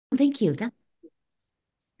Thank you. Got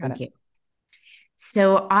Thank it. you.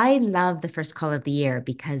 So I love the first call of the year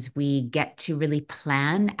because we get to really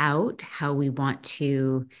plan out how we want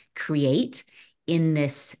to create in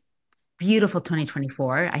this beautiful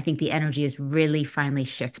 2024. I think the energy is really finally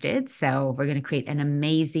shifted. So we're going to create an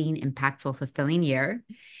amazing, impactful, fulfilling year.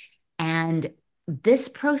 And this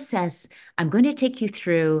process, I'm going to take you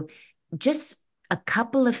through just a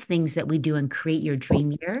couple of things that we do and create your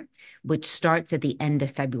dream year, which starts at the end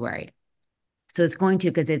of February. So it's going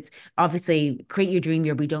to, because it's obviously create your dream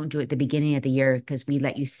year. We don't do it at the beginning of the year because we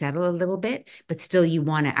let you settle a little bit, but still you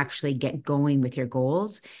want to actually get going with your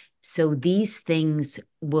goals. So these things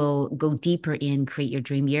will go deeper in create your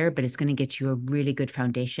dream year, but it's going to get you a really good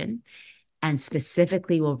foundation. And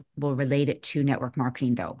specifically we'll relate it to network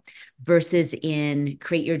marketing though, versus in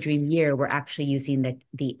create your dream year, we're actually using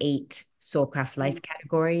the 8 soulcraft life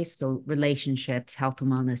categories. So relationships, health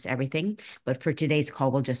and wellness, everything. But for today's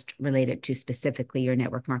call, we'll just relate it to specifically your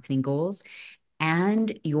network marketing goals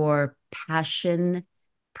and your passion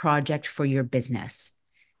project for your business.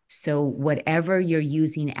 So whatever you're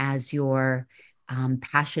using as your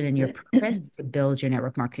passion and your purpose to build your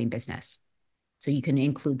network marketing business. So you can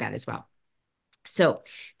include that as well. So,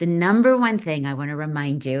 the number one thing I want to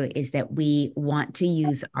remind you is that we want to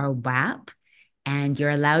use our WAP, and you're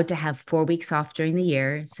allowed to have 4 weeks off during the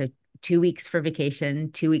year. So, 2 weeks for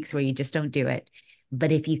vacation, 2 weeks where you just don't do it.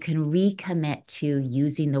 But if you can recommit to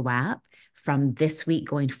using the WAP from this week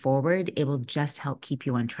going forward, it will just help keep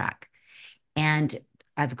you on track. And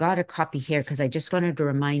I've got a copy here because I just wanted to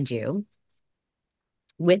remind you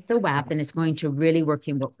with the WAP, and it's going to really work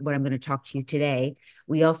in what I'm going to talk to you today.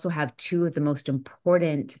 We also have two of the most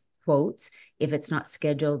important quotes. If it's not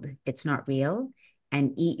scheduled, it's not real.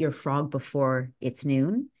 And eat your frog before it's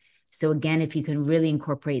noon. So, again, if you can really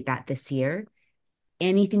incorporate that this year,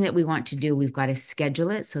 anything that we want to do, we've got to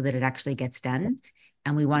schedule it so that it actually gets done.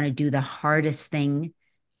 And we want to do the hardest thing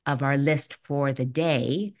of our list for the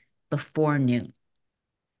day before noon.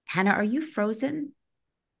 Hannah, are you frozen?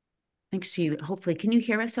 I think hopefully, can you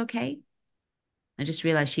hear us okay? I just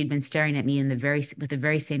realized she'd been staring at me in the very with the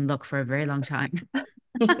very same look for a very long time.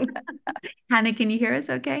 Hannah, can you hear us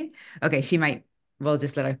okay? Okay, she might. We'll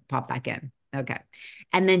just let her pop back in. Okay.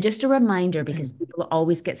 And then just a reminder, because people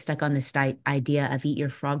always get stuck on this idea of eat your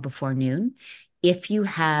frog before noon. If you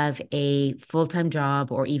have a full-time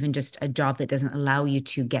job or even just a job that doesn't allow you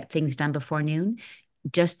to get things done before noon,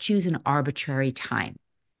 just choose an arbitrary time.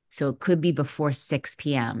 So it could be before 6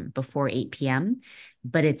 p.m., before 8 p.m.,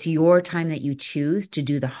 but it's your time that you choose to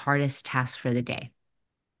do the hardest task for the day.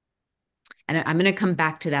 And I'm going to come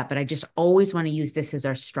back to that, but I just always want to use this as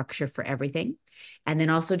our structure for everything. And then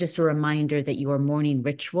also just a reminder that your morning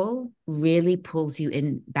ritual really pulls you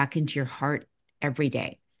in back into your heart every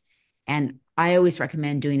day. And I always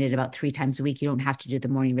recommend doing it about 3 times a week. You don't have to do the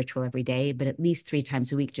morning ritual every day, but at least 3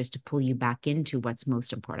 times a week just to pull you back into what's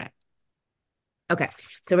most important. Okay.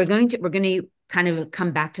 So we're going to kind of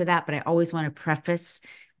come back to that, but I always want to preface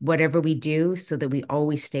whatever we do so that we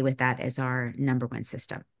always stay with that as our number one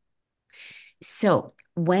system. So,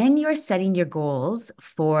 when you're setting your goals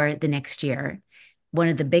for the next year, one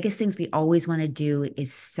of the biggest things we always want to do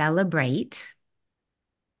is celebrate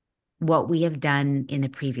what we have done in the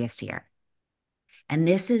previous year. And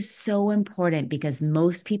this is so important because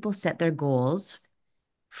most people set their goals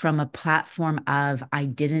from a platform of I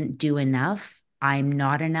didn't do enough, I'm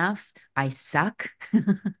not enough, I suck.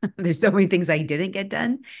 There's so many things I didn't get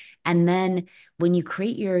done. And then when you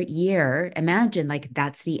create your year, imagine like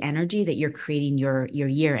that's the energy that you're creating your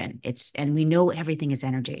year in. It's and we know everything is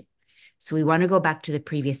energy. So we want to go back to the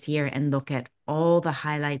previous year and look at all the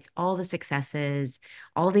highlights, all the successes,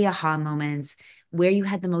 all the aha moments, where you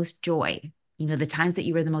had the most joy, the times that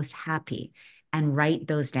you were the most happy, and write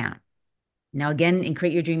those down. Now, again, in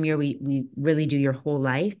Create Your Dream Year, we really do your whole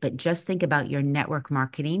life, but just think about your network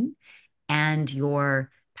marketing and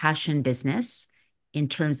your passion business in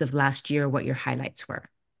terms of last year, what your highlights were.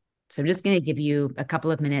 So I'm just going to give you a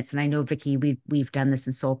couple of minutes, and I know Vicky, we've done this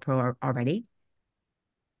in Soul Pro already.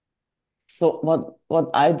 So what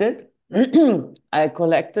I did, I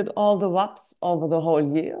collected all the WAPs over the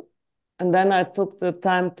whole year. And then I took the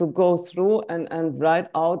time to go through and write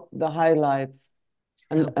out the highlights.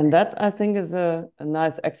 So And that I think is a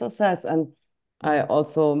nice exercise. And I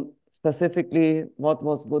also specifically what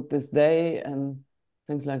was good this day and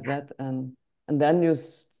things like that. And then you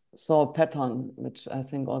saw a pattern, which I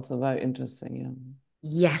think also very interesting. Yeah.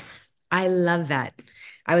 yes, I love that.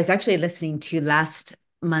 I was actually listening to last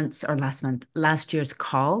year's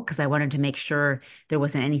call because I wanted to make sure there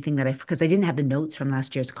wasn't anything because I didn't have the notes from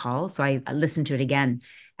last year's call. So I listened to it again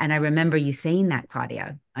And I remember you saying that,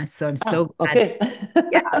 Claudia. So I'm Ah, so glad. okay.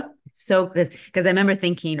 Yeah. So because I remember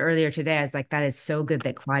thinking earlier today, I was like, that is so good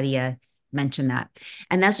that Claudia mentioned that.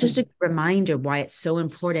 And that's just a reminder why it's so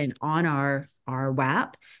important on our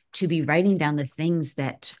WAP to be writing down the things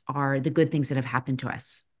that are the good things that have happened to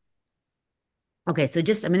us. Okay, so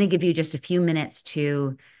just I'm going to give you just a few minutes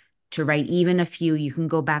to write even a few. You can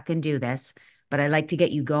go back and do this, but I like to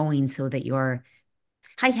get you going so that you're,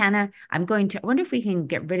 hi Hannah, I wonder if we can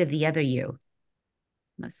get rid of the other you.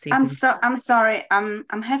 Let's see if we I'm sorry. I'm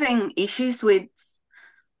having issues with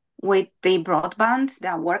the broadband.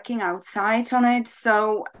 They're working outside on it,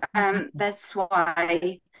 so that's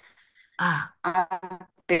why ah I've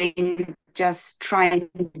been just trying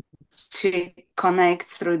to connect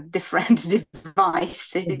through different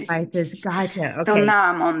devices. devices. Gotcha. So Okay. now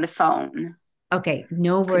I'm on the phone. Okay.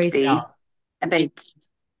 No Could worries at be all. a bit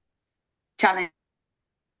challenging.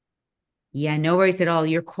 Yeah, no worries at all.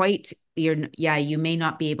 Yeah, you may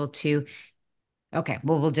not be able to. Okay,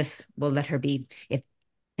 well, we'll let her be. If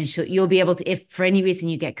and you'll be able to, if for any reason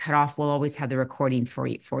you get cut off, we'll always have the recording for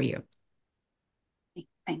you.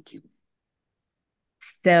 Thank you.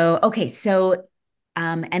 So, okay, so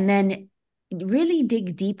and then really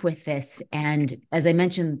dig deep with this. And as I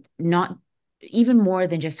mentioned, not even more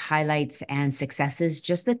than just highlights and successes,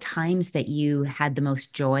 just the times that you had the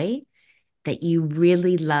most joy, that you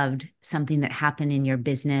really loved something that happened in your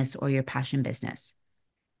business or your passion business.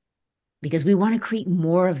 Because we want to create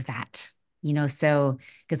more of that, so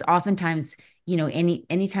because oftentimes,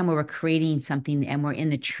 anytime where we're creating something and we're in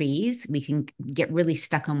the trees, we can get really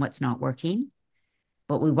stuck on what's not working,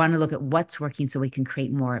 but we want to look at what's working so we can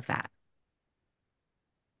create more of that.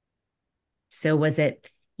 So was it,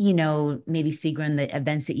 maybe Sigrun, the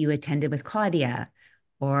events that you attended with Claudia,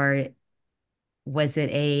 or was it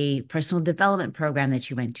a personal development program that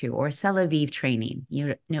you went to, or SCYWT training?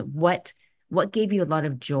 What gave you a lot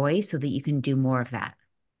of joy so that you can do more of that?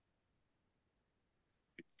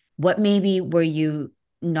 What maybe were you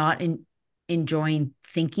not enjoying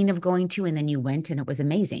thinking of going to, and then you went and it was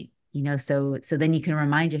amazing, so then you can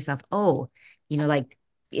remind yourself, oh, like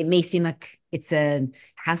it may seem like it's a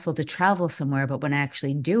hassle to travel somewhere, but when I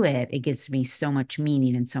actually do it, it gives me so much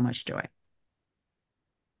meaning and so much joy.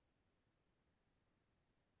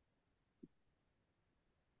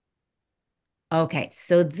 Okay,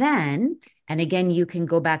 so then, and again, you can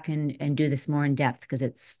go back and do this more in depth because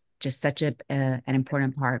it's just such an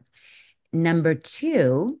important part. Number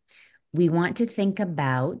two, we want to think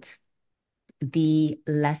about the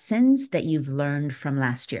lessons that you've learned from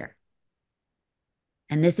last year.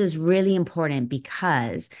 And this is really important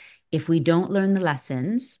because if we don't learn the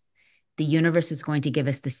lessons, the universe is going to give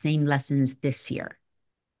us the same lessons this year.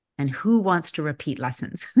 And who wants to repeat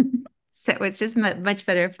lessons? So it's just much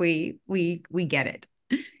better if we get it.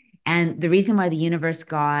 And the reason why the universe,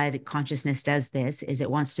 God, consciousness does this is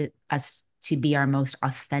it wants us to be our most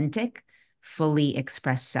authentic, fully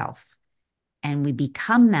expressed self. And we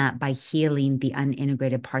become that by healing the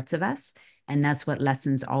unintegrated parts of us. And that's what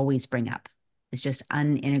lessons always bring up. It's just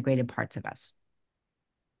unintegrated parts of us.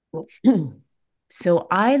 So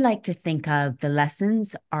I like to think of the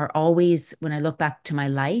lessons are always, when I look back to my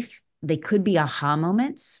life, they could be aha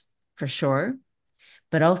moments for sure,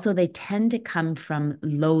 but also they tend to come from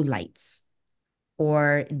low lights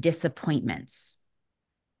or disappointments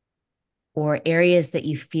or areas that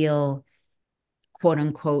you feel quote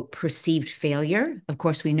unquote perceived failure. Of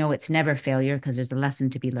course, we know it's never failure because there's a lesson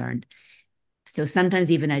to be learned. So sometimes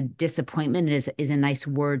even a disappointment is a nice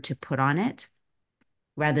word to put on it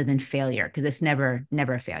rather than failure, because it's never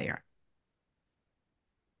a failure.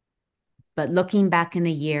 But looking back in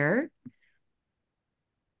the year,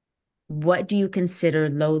 what do you consider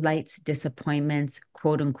lowlights, disappointments,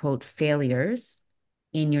 quote unquote failures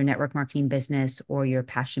in your network marketing business or your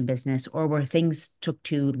passion business, or where things took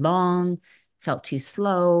too long, felt too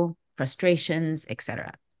slow, frustrations,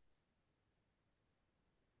 etc.?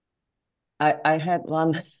 I had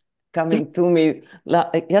one coming to me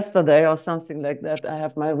yesterday or something like that. I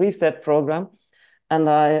have my reset program, and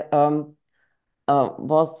I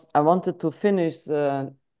wanted to finish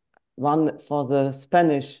one for the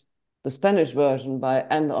Spanish version by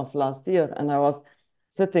end of last year, and I was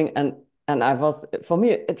sitting and I was, for me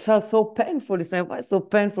it felt so painful. You say, why so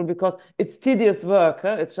painful? Because it's tedious work.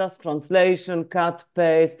 Huh? It's just translation, cut,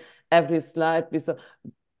 paste, every slide. So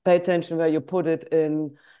pay attention where you put it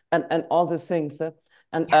in, and all these things. Huh?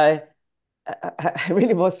 And Yeah. I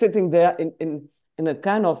really was sitting there in a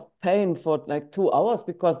kind of pain for like 2 hours,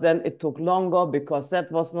 because then it took longer because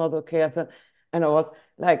that was not okay. And I was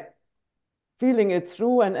like feeling it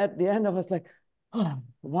through. And at the end, I was like, oh,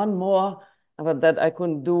 one more. but that I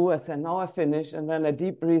couldn't do. I said, now I finish. And then a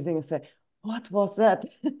deep breathing and say, what was that?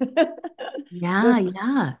 Yeah, This,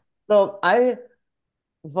 yeah. so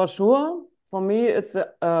for sure, for me, it's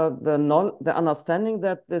the understanding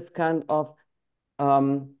that this kind of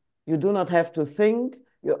you do not have to think.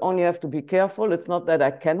 You only have to be careful. It's not that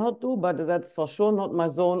I cannot do, but that's for sure not my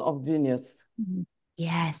zone of genius. Mhm.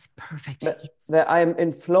 Yes, perfect. Where I'm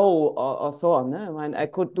in flow or so on. I mean, I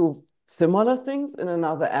could do similar things in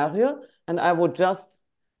another area, and I would just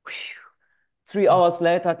 3 hours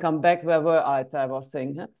later come back, where were I, type of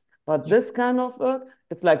thing. Huh? But Yeah. this kind of work,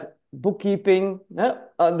 it's like bookkeeping. Huh?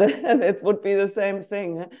 And then it would be the same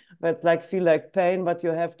thing. Huh? But it's like feel like pain, but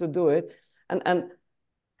you have to do it. And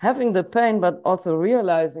having the pain, but also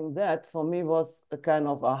realizing that for me was a kind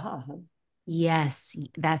of aha. Huh? Yes,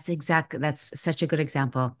 that's such a good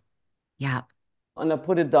example. Yeah. And I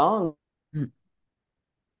put it down. Mm.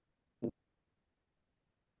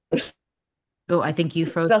 Oh, I think you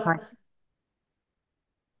froze, Just Clark.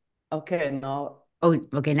 okay now. Oh,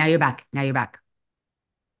 okay. Now you're back. Now you're back.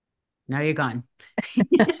 Now you're gone.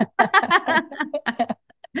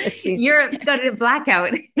 She's Europe's got a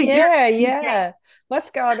blackout. Europe, yeah, UK. yeah. What's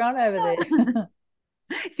going on over there?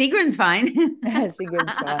 Seagram's fine.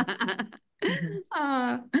 Sigrid's fine. Mhm.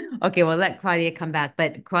 Uh, okay, well, let Claudia come back.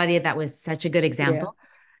 But Claudia, that was such a good Yeah. example.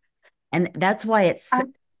 And that's why it's I,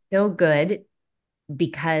 so good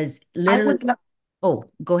because I literally, would love oh,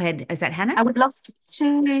 go ahead. Is that Hannah? I would love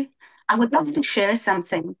to I would love to share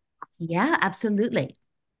something. Yeah, absolutely.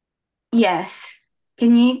 Yes.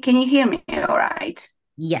 Can you hear me all right?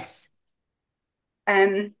 Yes.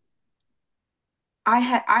 Um, I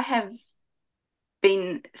have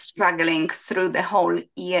been struggling through the whole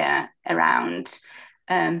year around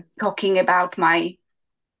talking about my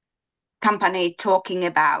company, talking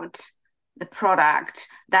about the product.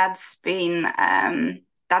 That's been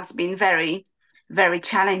very, very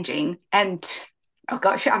challenging. And oh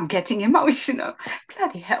gosh, I'm getting emotional.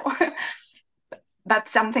 Bloody hell. But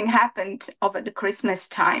something happened over the Christmas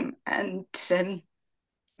time, and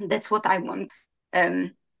that's what I want.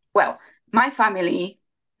 Um, well, my family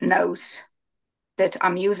knows that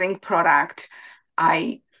I'm using product.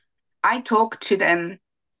 I I talk to them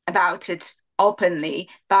about it openly,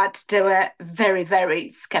 but they were very,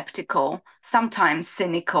 very skeptical, sometimes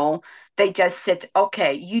cynical. They just said,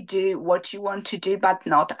 okay, you do what you want to do, but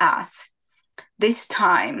not us. This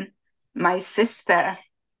time, my sister,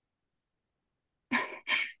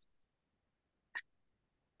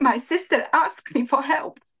 my sister asked me for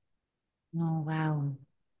help. Oh, wow.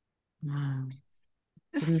 Wow.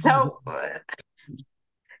 So,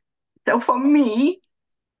 so for me,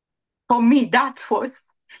 that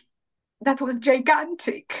was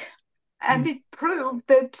gigantic, and Mm. it proved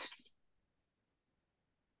that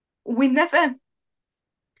we never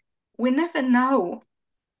we never know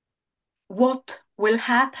what will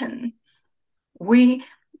happen. We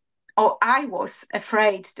or I was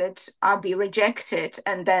afraid that I'll be rejected,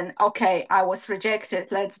 and then okay, I was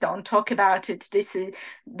rejected. Let's don't talk about it. This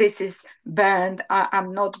is burned.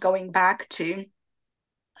 I'm not going back to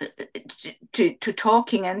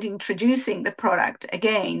talking and introducing the product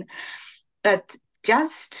again. But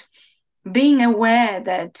just being aware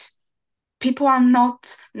that people are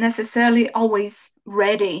not necessarily always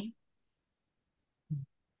ready.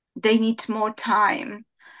 They need more time.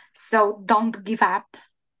 So don't give up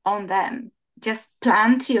on them. Just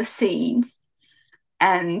plant your seeds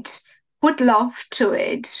and put love to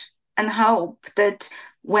it and hope that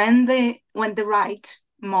when the right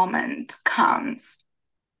moment comes,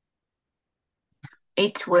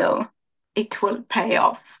 it will it will pay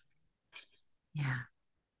off. Yeah.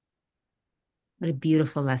 What a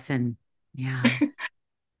beautiful lesson. Yeah.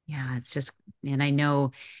 Yeah. It's just, and I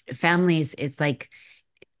know families, it's like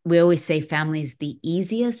we always say family is the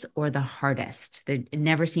easiest or the hardest. There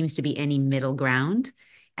never seems to be any middle ground.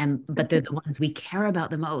 And but they're the ones we care about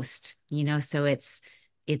the most, so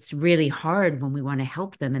it's really hard when we want to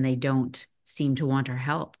help them and they don't seem to want our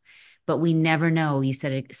help. But we never know. You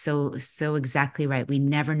said it so exactly right. We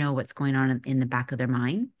never know what's going on in the back of their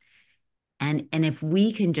mind. And if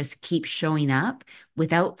we can just keep showing up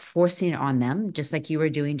without forcing it on them, just like you were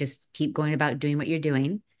doing, just keep going about doing what you're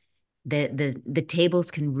doing, the tables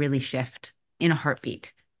can really shift in a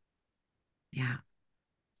heartbeat. Yeah.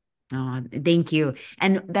 Oh, thank you.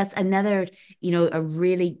 And that's another, a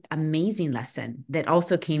really amazing lesson that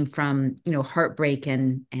also came from, heartbreak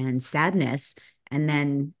and sadness, and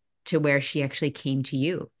then to where she actually came to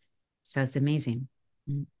you. So it's amazing.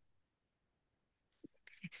 Mm.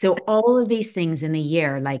 So all of these things in the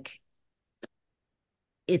year, like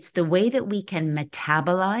it's the way that we can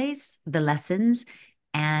metabolize the lessons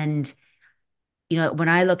and when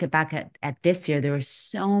I look back at this year, there were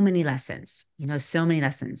so many lessons, so many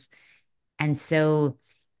lessons. And so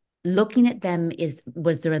looking at them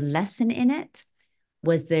was there a lesson in it?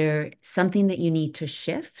 Was there something that you need to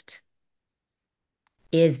shift?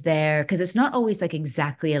 Is there, because it's not always like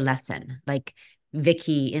exactly a lesson. Like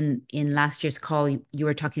Vicky in last year's call, you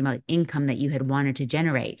were talking about income that you had wanted to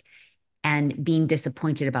generate and being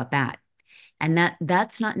disappointed about that. And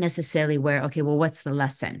that's not necessarily where, okay, well, what's the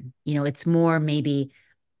lesson? It's more maybe,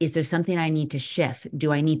 is there something I need to shift?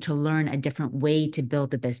 Do I need to learn a different way to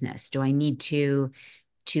build a business? Do I need to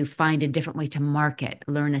find a different way to market,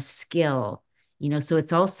 learn a skill? So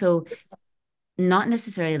it's also not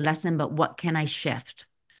necessarily a lesson, but what can I shift?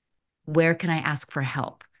 Where can I ask for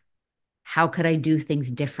help? How could I do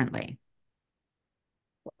things differently?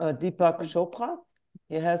 Deepak Chopra,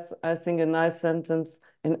 he has, I think, a nice sentence: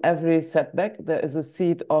 in every setback, there is a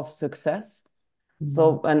seed of success.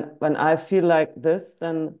 So when I feel like this,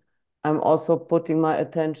 then I'm also putting my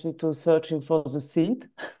attention to searching for the seed.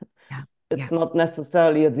 Yeah. It's not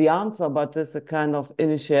necessarily the answer, but it's a kind of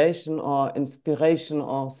initiation or inspiration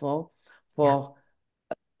also for,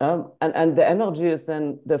 and the energy is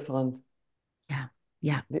then different. Yeah.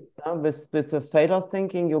 Yeah. With the failure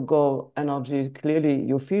thinking, you go energy, clearly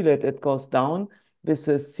you feel it, it goes down. With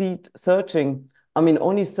the seed searching, I mean,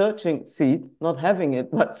 only searching seed, not having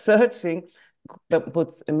it, but searching, that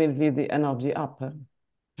puts immediately the energy up. Huh?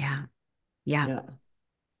 Yeah. Yeah. Yeah.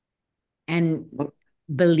 And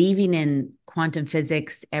believing in quantum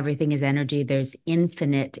physics, everything is energy, there's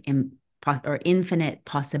infinite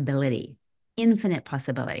possibility, infinite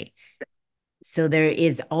possibility. So there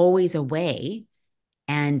is always a way.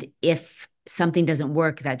 And if something doesn't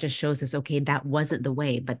work, that just shows us, okay, that wasn't the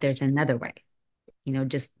way, but there's another way.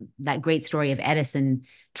 Just that great story of Edison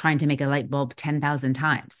trying to make a light bulb 10,000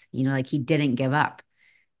 times, like he didn't give up.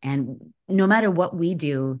 And no matter what we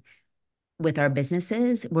do with our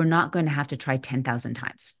businesses, we're not going to have to try 10,000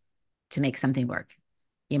 times to make something work.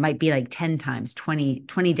 It might be like 10 times, 20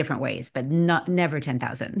 different ways, but never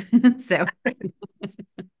 10,000. So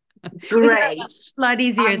Great. it's a lot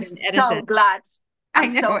easier I'm than so Edison. glad. I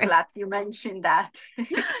I'm so know. glad you mentioned that.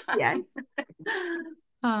 Yes.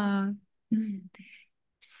 Uh,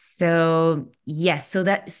 so yes, so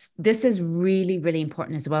this is really, really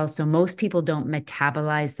important as well. So most people don't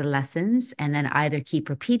metabolize the lessons and then either keep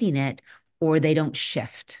repeating it or they don't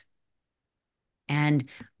shift. And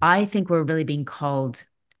I think we're really being called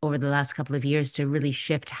over the last couple of years to really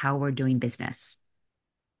shift how we're doing business.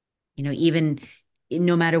 Even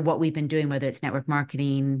no matter what we've been doing, whether it's network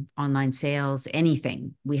marketing, online sales,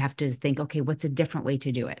 anything, we have to think, okay, what's a different way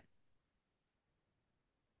to do it?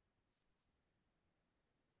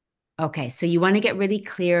 Okay, so you want to get really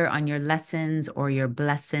clear on your lessons or your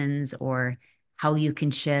blessings or how you can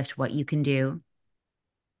shift, what you can do.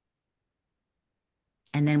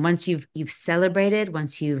 And then once you've celebrated,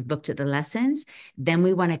 once you've looked at the lessons, then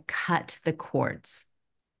we want to cut the cords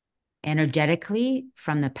energetically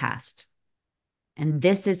from the past. And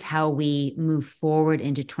this is how we move forward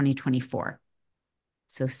into 2024.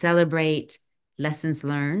 So celebrate lessons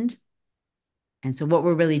learned. And so what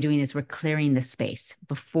we're really doing is we're clearing the space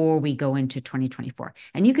before we go into 2024.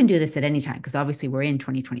 And you can do this at any time because obviously we're in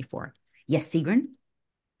 2024. Yes, Sigrun?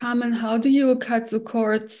 Carmen, how do you cut the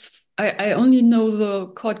cords? I only know the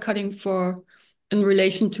cord cutting for in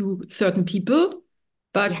relation to certain people,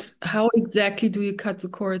 but how exactly do you cut the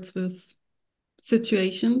cords with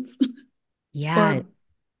situations? Yeah, Or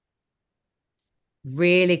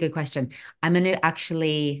really good question. I'm going to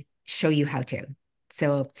actually show you how to.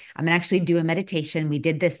 So I'm going to actually do a meditation. We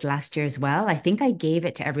did this last year as well. I think I gave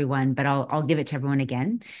it to everyone, but I'll give it to everyone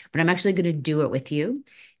again. But I'm actually going to do it with you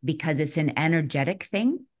because it's an energetic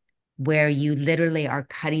thing where you literally are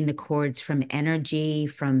cutting the cords from energy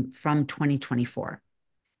from 2024.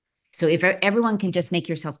 So if everyone can just make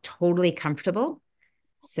yourself totally comfortable,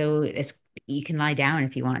 so you can lie down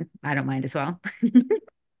if you want. I don't mind as well.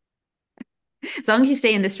 As long as you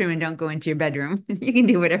stay in this room and don't go into your bedroom, you can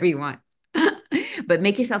do whatever you want. But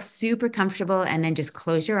make yourself super comfortable and then just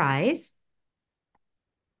close your eyes.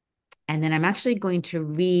 And then I'm actually going to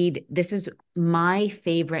read, this is my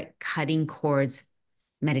favorite cutting cords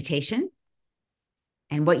meditation.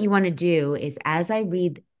 And what you want to do is as I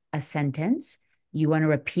read a sentence, you want to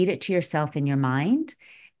repeat it to yourself in your mind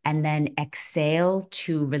and then exhale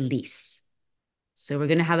to release. So we're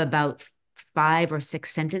going to have about 5 or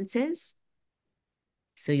 6 sentences.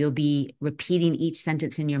 So you'll be repeating each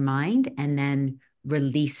sentence in your mind and then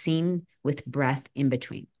releasing with breath in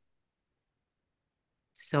between.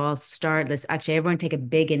 So I'll start. Let's actually everyone take a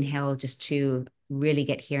big inhale just to really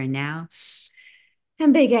get here and now.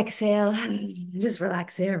 And big exhale. Just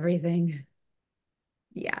relax everything.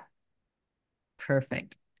 Yeah,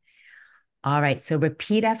 perfect. All right, so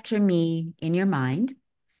repeat after me in your mind.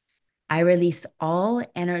 I release all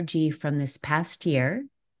energy from this past year.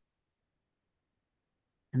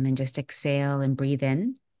 And then just exhale and breathe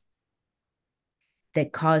in.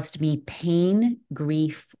 That caused me pain,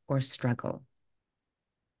 grief, or struggle.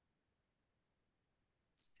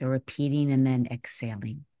 So repeating and then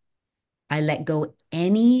exhaling. I let go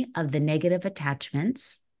any of the negative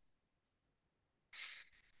attachments.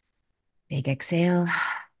 Big exhale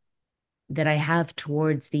that I have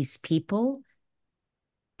towards these people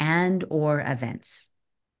and or events.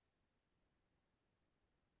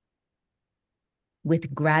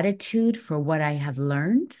 With gratitude for what I have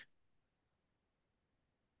learned.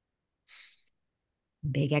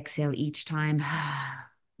 Big exhale each time.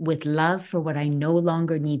 With love for what I no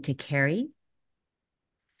longer need to carry.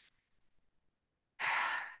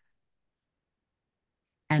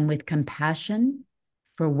 And with compassion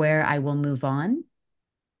for where I will move on.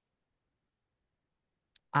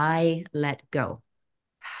 I let go.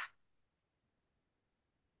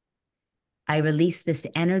 I release this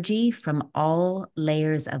energy from all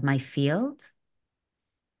layers of my field.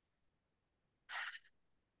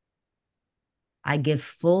 I give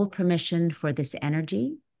full permission for this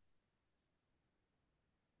energy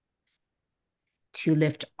to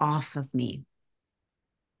lift off of me.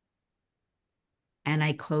 And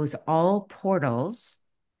I close all portals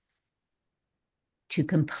to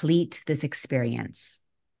complete this experience.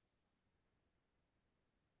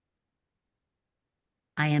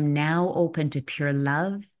 I am now open to pure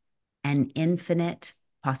love and infinite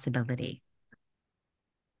possibility.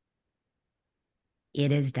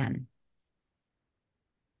 It is done.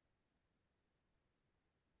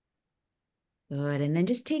 Good. And then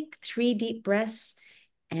just take 3 deep breaths,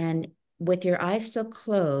 and with your eyes still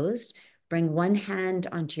closed, bring one hand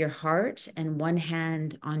onto your heart and one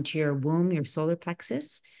hand onto your womb, your solar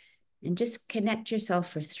plexus, and just connect yourself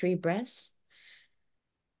for 3 breaths.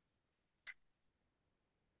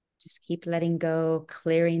 Just keep letting go,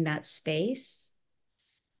 clearing that space,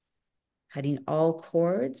 cutting all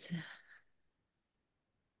cords,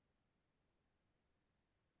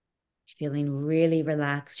 feeling really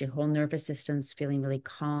relaxed. Your whole nervous system's feeling really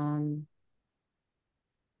calm.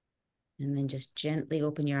 And then just gently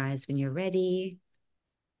open your eyes when you're ready.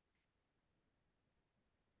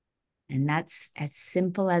 And that's as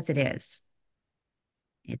simple as it is.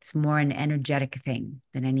 It's more an energetic thing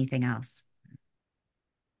than anything else.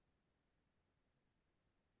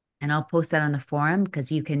 And I'll post that on the forum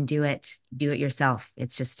because you can do it yourself.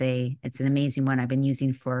 It's an amazing one I've been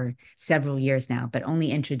using for several years now, but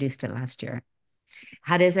only introduced it last year.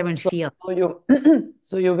 How does everyone feel?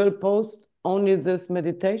 So you will post only this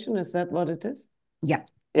meditation? Is that what it is? Yeah.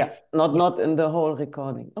 Yeah, Yes. not in the whole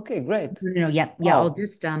recording. Okay, great. No, yeah. Wow. I'll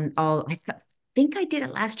just think I did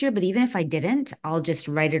it last year, but even if I didn't, I'll just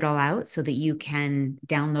write it all out so that you can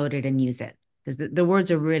download it and use it because the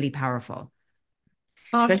words are really powerful.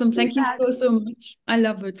 Awesome. Thank you that, so much. I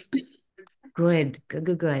love it. Good.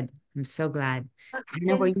 I'm so glad.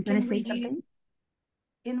 Hannah, were you going to say something?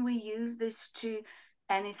 can we use this to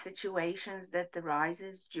any situations that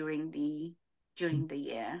arises during the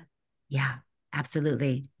year? Yeah,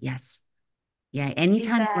 absolutely. Yes. Yeah. Is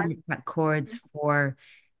Anytime you there want to cut cords for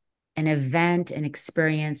an event, an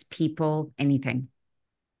experience, people, anything.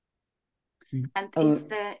 and is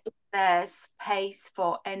there space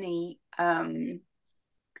for any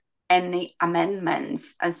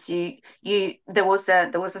amendments? As you there was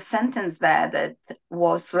a sentence there that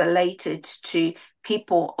was related to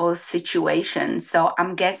people or situations, so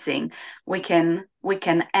I'm guessing we can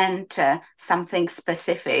enter something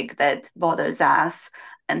specific that bothers us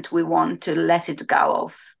and we want to let it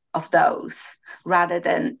go of those rather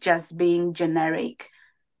than just being generic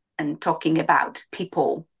and talking about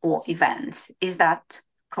people or events. Is that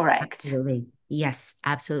correct? Absolutely. Yes,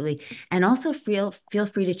 absolutely. And also feel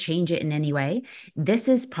free to change it in any way. This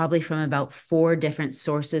is probably from about 4 different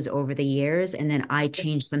sources over the years, and then I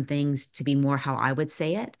changed some things to be more how I would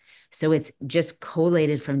say it. So it's just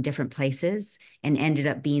collated from different places and ended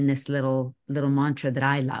up being this little mantra that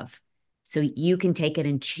I love. So you can take it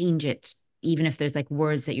and change it, even if there's like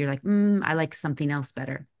words that you're like, I like something else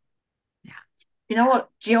better. Yeah. You know what?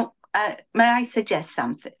 May I suggest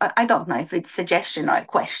something? I don't know if it's suggestion or a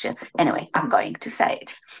question. Anyway, I'm going to say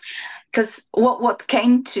it because what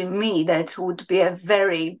came to me that would be a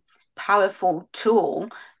very powerful tool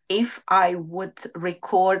if I would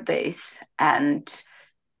record this and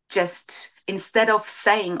just instead of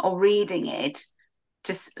saying or reading it,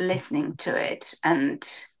 just listening to it and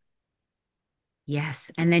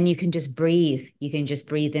Yes. And then you can just breathe. You can just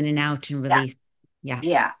breathe in and out and Yeah. release. Yeah.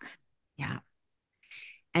 Yeah. Yeah.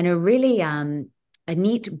 And a really a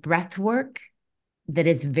neat breath work that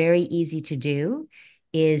is very easy to do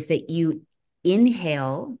is that you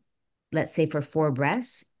inhale, let's say for 4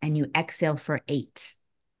 breaths, and you exhale for 8.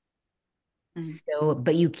 So,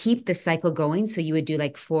 but you keep the cycle going. So you would do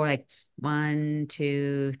like 4, like 1,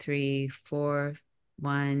 2, 3, 4,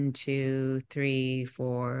 1, 2, 3,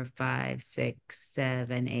 4, 5, 6,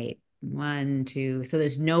 7, 8. 1, 2. So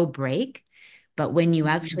there's no break. But when you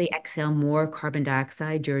actually exhale more carbon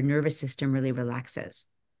dioxide, your nervous system really relaxes.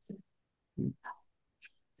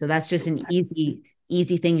 So that's just an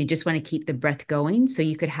easy thing. You just want to keep the breath going. So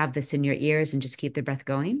you could have this in your ears and just keep the breath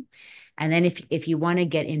going. And then if you want to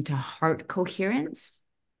get into heart coherence,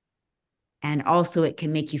 and also it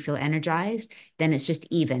can make you feel energized, then it's just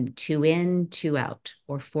even 2 in, 2 out,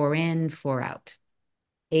 or 4 in, 4 out,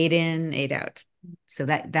 8 in, 8 out. So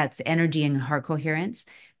that's energy and heart coherence.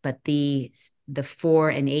 But the 4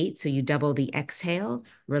 and 8, so you double the exhale,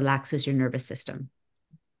 relaxes your nervous system.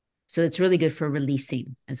 So it's really good for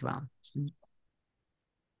releasing as well.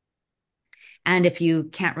 And if you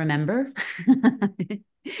can't remember,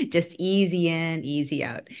 just easy in, easy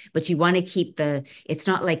out. But you want to keep it's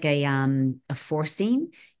not like a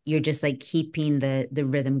forcing. You're just like keeping the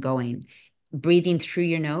rhythm going. Breathing through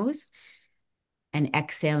your nose and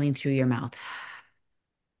exhaling through your mouth.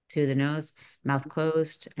 Through the nose, mouth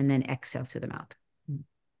closed, and then exhale through the mouth.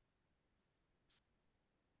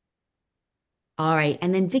 All right.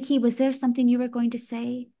 And then Vicky, was there something you were going to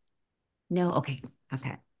say? No? Okay.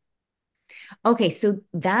 Okay. Okay, so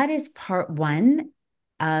that is part 1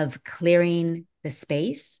 of clearing the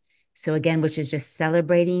space. So again, which is just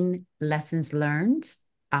celebrating lessons learned,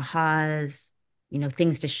 ahas,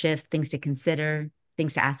 things to shift, things to consider,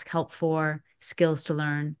 things to ask help for, skills to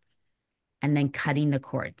learn, and then cutting the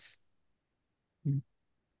cords.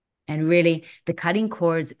 And really, the cutting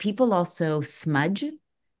cords, people also smudge.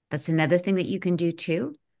 That's another thing that you can do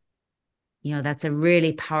too. That's a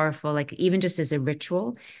really powerful, like even just as a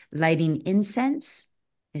ritual, lighting incense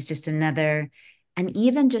is just another, and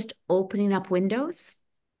even just opening up windows,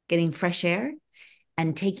 getting fresh air,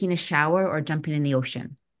 and taking a shower or jumping in the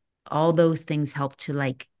ocean. All those things help to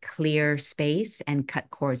like clear space and cut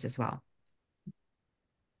cords as well.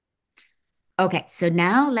 Okay, so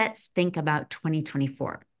now let's think about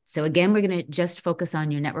 2024. So again, we're going to just focus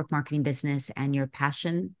on your network marketing business and your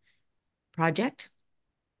passion project,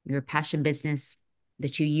 your passion business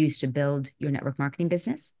that you use to build your network marketing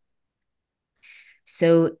business.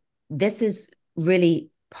 So this is really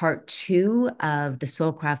part 2 of the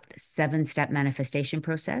Soulcraft 7-step manifestation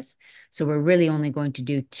process. So we're really only going to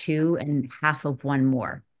do 2 and half of 1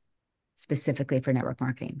 more specifically for network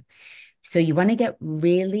marketing. So you want to get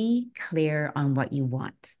really clear on what you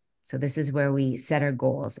want. So this is where we set our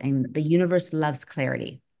goals, and the universe loves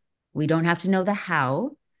clarity. We don't have to know the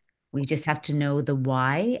how. We just have to know the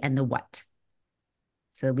why and the what.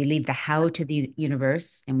 So we leave the how to the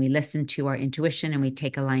universe and we listen to our intuition and we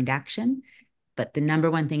take aligned action. But the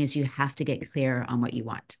number one thing is you have to get clear on what you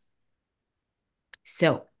want.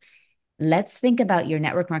 So let's think about your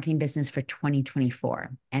network marketing business for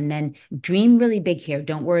 2024 and then dream really big here.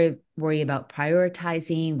 Don't worry about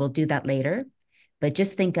prioritizing. We'll do that later. But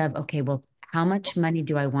just think of, okay, well, how much money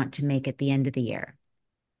do I want to make at the end of the year?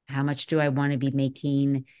 How much do I want to be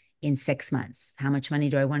making in 6 months? How much money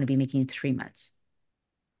do I want to be making in 3 months?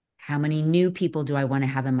 How many new people do I want to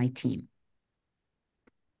have on my team?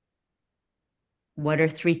 What are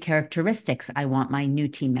 3 characteristics I want my new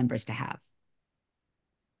team members to have?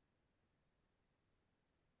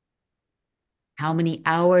 How many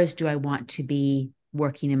hours do I want to be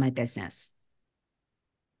working in my business?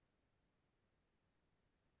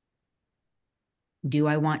 Do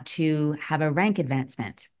I want to have a rank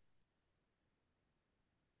advancement?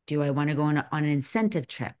 Do I want to go on an incentive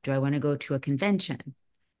trip? Do I want to go to a convention?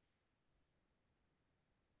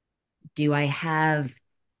 Do I have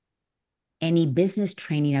any business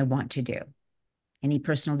training I want to do? Any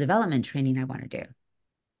personal development training I want to do?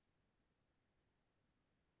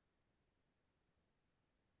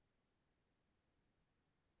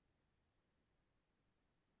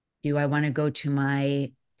 Do I want to go to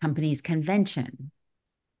my company's convention?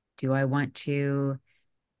 Do I want to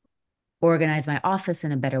organize my office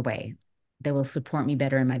in a better way that will support me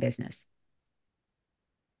better in my business?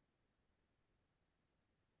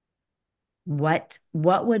 What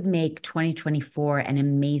would make 2024 an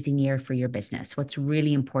amazing year for your business? What's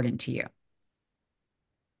really important to you?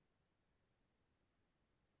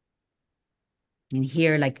 And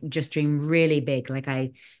here, like, just dream really big. Like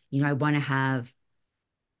I want to have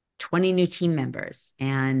 20 new team members.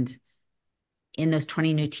 And in those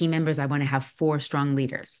 20 new team members, I want to have 4 strong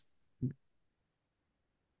leaders.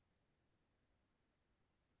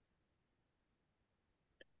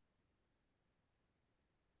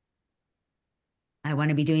 I want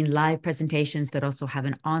to be doing live presentations, but also have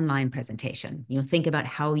an online presentation. Think about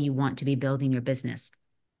how you want to be building your business.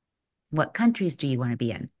 What countries do you want to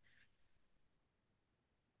be in?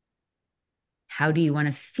 How do you want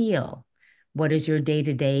to feel? What does your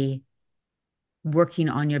day-to-day working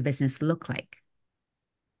on your business look like?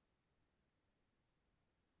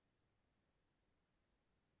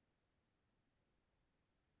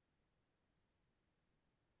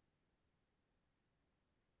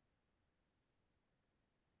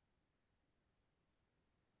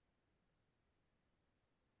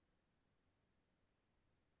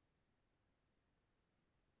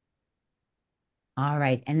 All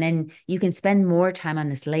right. And then you can spend more time on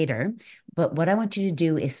this later. But what I want you to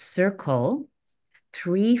do is circle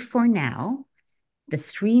 3 for now, the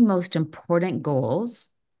 3 most important goals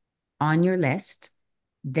on your list,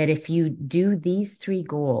 that if you do these 3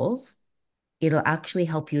 goals, it'll actually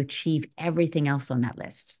help you achieve everything else on that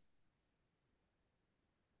list.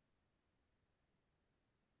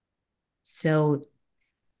 So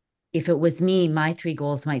if it was me, my 3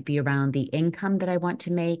 goals might be around the income that I want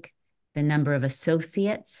to make, the number of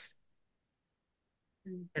associates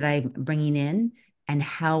that I'm bringing in, and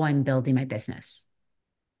how I'm building my business.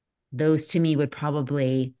 Those to me would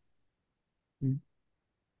probably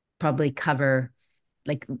cover,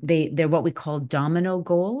 like they're what we call domino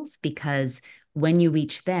goals, because when you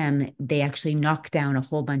reach them, they actually knock down a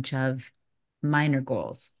whole bunch of minor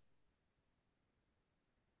goals.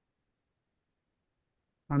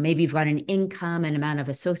 Or maybe you've got an income and amount of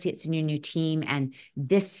associates in your new team, and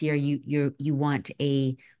this year you want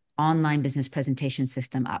a online business presentation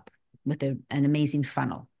system up with an amazing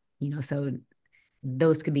funnel. So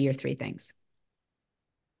those could be your 3 things.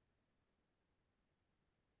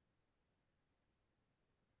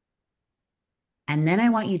 And then I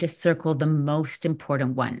want you to circle the most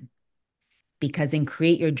important one, because in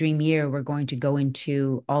Create Your Dream Year, we're going to go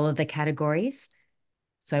into all of the categories.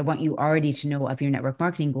 So I want you already to know of your network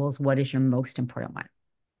marketing goals, what is your most important one?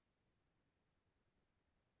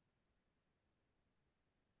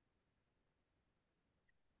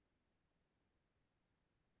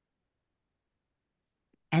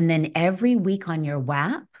 And then every week on your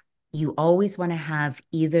WAP, you always want to have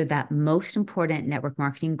either that most important network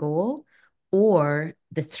marketing goal or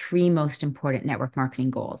the 3 most important network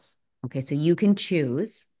marketing goals. Okay, so you can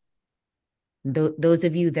choose. Those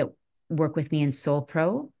of you that work with me in Soul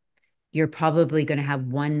Pro, you're probably going to have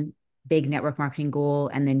one big network marketing goal,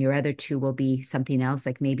 and then your other 2 will be something else,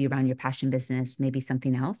 like maybe around your passion business, maybe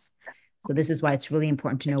something else. So this is why it's really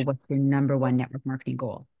important to know what's your number 1 network marketing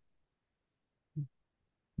goal.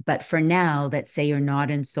 But for now, let's say you're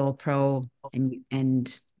not in Soul Pro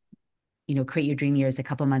and Create Your Dream Year is a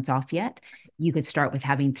couple months off yet. You could start with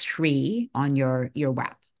having 3 on your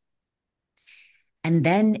WAP. And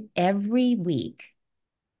then every week,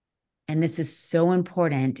 and this is so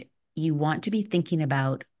important, you want to be thinking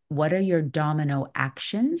about what are your domino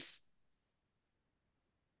actions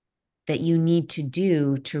that you need to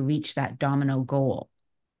do to reach that domino goal.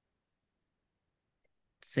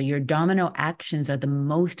 So your domino actions are the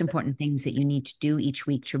most important things that you need to do each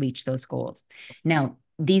week to reach those goals. Now,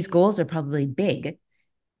 these goals are probably big,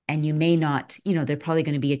 and you may not, they're probably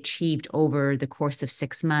going to be achieved over the course of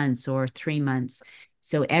 6 months or 3 months.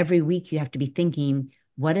 So every week you have to be thinking,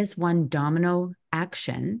 what is one domino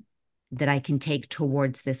action that I can take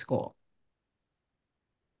towards this goal?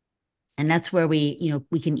 And that's where we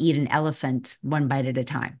can eat an elephant one bite at a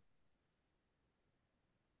time.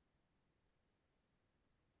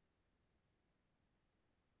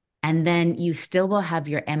 And then you still will have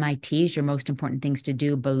your MITs, your most important things to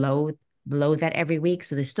do below that every week.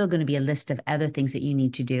 So there's still going to be a list of other things that you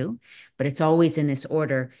need to do, but it's always in this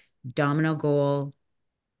order: domino goal,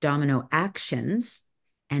 domino actions,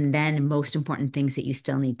 and then most important things that you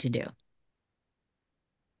still need to do.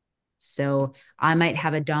 So I might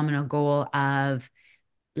have a domino goal of,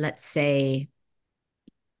 let's say,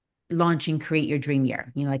 launching Create Your Dream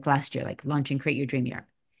Year, like last year, like launching Create Your Dream Year.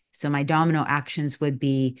 So my domino actions would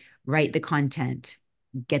be write the content,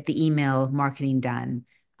 get the email marketing done,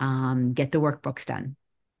 get the workbooks done.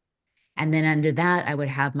 And then under that, I would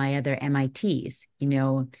have my other MITs,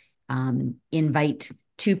 invite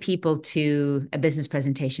 2 people to a business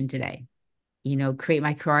presentation today, create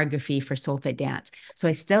my choreography for Soul Fit Dance. So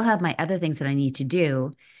I still have my other things that I need to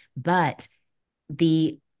do, but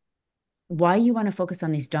why you want to focus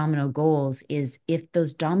on these domino goals is if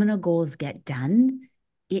those domino goals get done,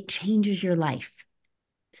 it changes your life.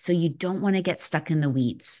 So you don't want to get stuck in the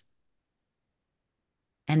weeds.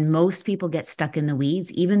 And most people get stuck in the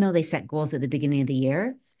weeds, even though they set goals at the beginning of the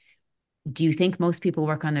year. Do you think most people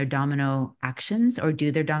work on their domino actions or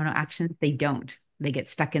do their domino actions? They don't. They get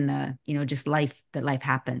stuck in the, just life, that life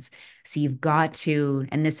happens. So you've got to,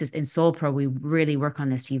 and this is in Soul Pro, we really work on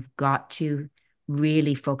this. You've got to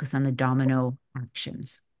really focus on the domino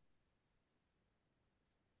actions.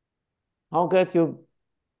 How get you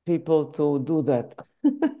people to do that?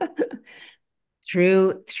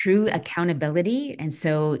 through accountability. And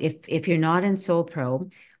so if you're not in Soul Pro,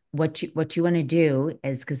 what you want to do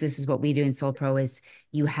is, because this is what we do in Soul Pro, is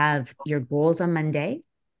you have your goals on Monday,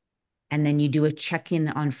 and then you do a check-in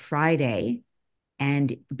on Friday,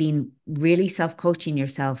 and being really self-coaching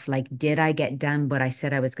yourself, like, did I get done what I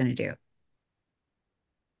said I was going to do?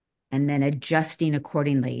 And then adjusting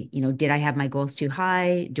accordingly. Did I have my goals too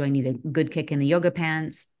high? Do I need a good kick in the yoga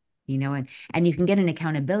pants? And you can get an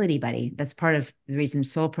accountability buddy. That's part of the reason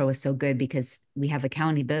Soul Pro is so good, because we have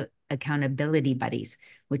accountability buddies,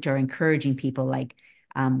 which are encouraging people like,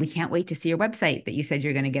 we can't wait to see your website that you said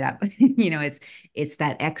you're going to get up. It's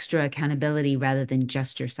that extra accountability rather than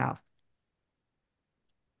just yourself.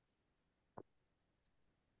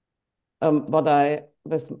 But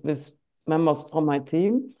with members from my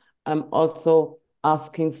team, I'm also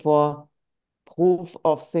asking for proof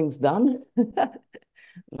of things done.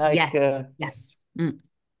 Like yes.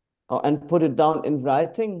 And put it down in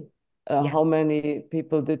writing. Yeah. How many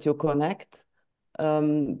people did you connect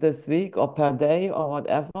this week or per day or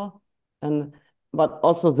whatever? But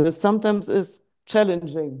also this sometimes is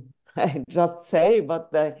challenging. I just say,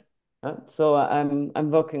 but so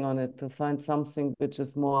I'm working on it to find something which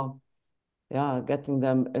is more, getting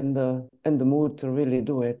them in the mood to really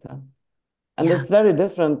do it. And Yeah. it's very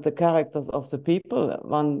different, the characters of the people,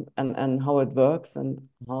 and how it works and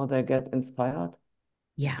how they get inspired.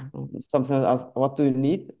 Yeah. Sometimes ask, what do you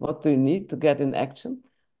need? What do you need to get in action?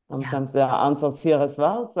 Sometimes there are answers here as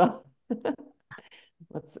well. So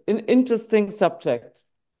it's an interesting subject.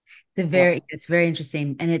 It's very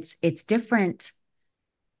interesting. And it's different.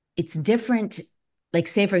 It's different. Like,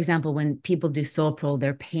 say, for example, when people do Soul Pro,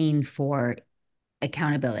 they're paying for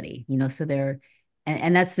accountability, so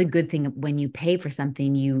and that's the good thing. When you pay for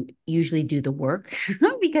something, you usually do the work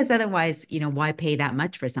because otherwise, why pay that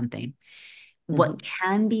much for something? What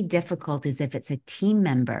can be difficult is if it's a team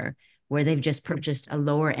member where they've just purchased a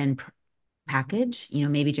lower end package,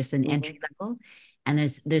 maybe just an entry level, and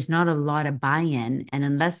there's not a lot of buy-in. And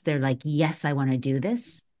unless they're like, yes, I want to do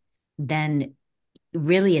this, then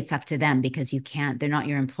really it's up to them, because they're not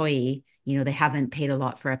your employee. They haven't paid a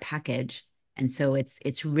lot for a package. And so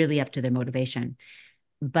it's really up to their motivation.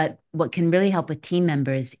 But what can really help with team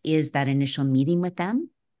members is that initial meeting with them,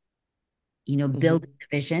 build the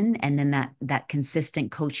vision, and then that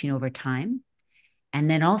consistent coaching over time. And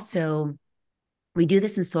then also, we do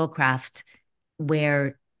this in Soulcraft,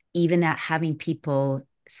 where even at having people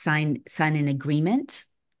sign an agreement,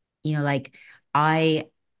 like, I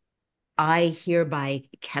hereby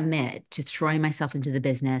commit to throwing myself into the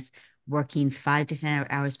business, working 5 to 10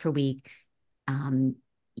 hours per week,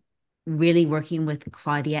 really working with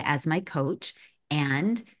Claudia as my coach.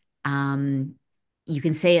 And you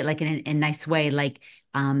can say it like in a nice way, like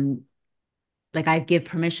I give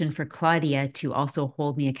permission for Claudia to also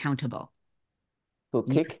hold me accountable.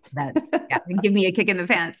 Kick. Give me a kick in the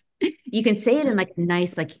pants. You can say it in like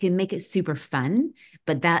nice, like you can make it super fun,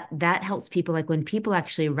 but that helps people. Like when people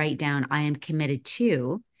actually write down, I am committed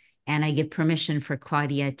to, and I give permission for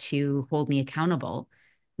Claudia to hold me accountable,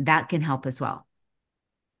 that can help as well.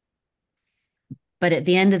 But at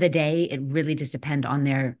the end of the day, it really just depends on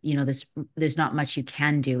there's not much you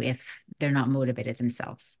can do if they're not motivated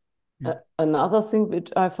themselves. Another thing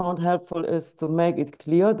which I found helpful is to make it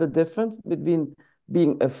clear the difference between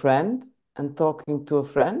being a friend and talking to a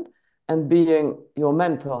friend and being your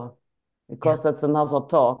mentor, because that's another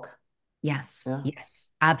talk. Yes. Yes,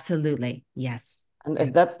 absolutely. Yes. And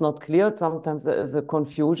if that's not clear, sometimes there is a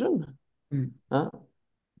confusion.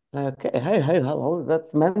 Okay, hey, hello,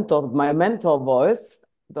 that's my mentor voice.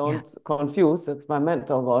 Don't confuse, it's my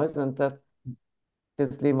mentor voice, and that's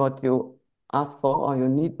obviously what you ask for or you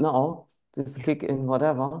need now, this kick in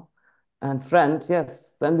whatever. And friend,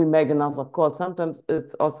 yes, then we make another call. Sometimes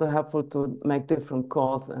it's also helpful to make different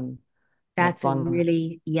calls and that's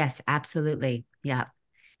really, yes, absolutely. Yeah.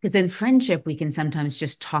 Because in friendship, we can sometimes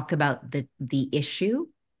just talk about the issue,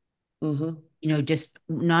 just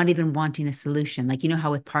not even wanting a solution. Like,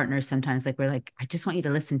 how with partners, sometimes like we're like, I just want you to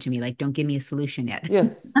listen to me. Like, don't give me a solution yet.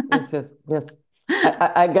 Yes.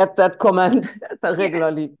 I get that comment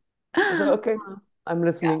regularly. I say, okay, I'm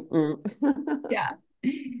listening. Yeah.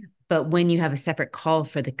 But when you have a separate call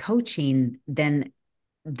for the coaching, then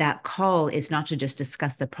that call is not to just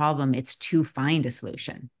discuss the problem, it's to find a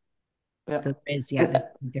solution. Yeah. So there's And, a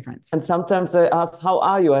difference. and sometimes they ask, how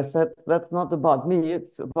are you? I said, that's not about me,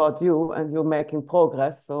 it's about you, and you're making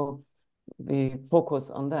progress. So we focus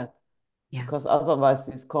on that. Yeah. Because otherwise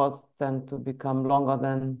these calls tend to become longer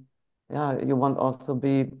than, yeah, you want also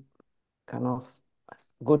be kind of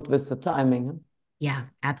good with the timing. Yeah,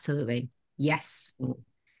 absolutely. Yes. Mm.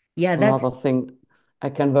 Yeah, that's, Another thing I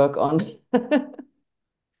can work on.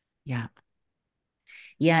 yeah.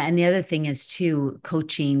 Yeah. And the other thing is too,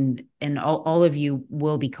 coaching, and all of you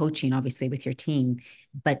will be coaching, obviously, with your team,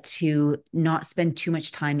 but to not spend too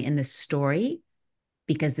much time in the story,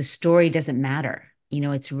 because the story doesn't matter.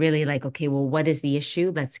 It's really like, okay, well, what is the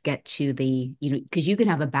issue? Let's get to because you can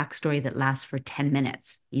have a backstory that lasts for 10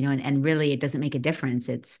 minutes, and really it doesn't make a difference.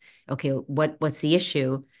 It's okay, what's the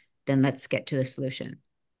issue? Then let's get to the solution.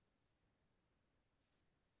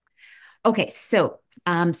 Okay, so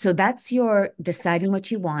that's your deciding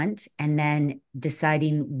what you want and then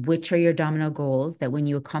deciding which are your domino goals that when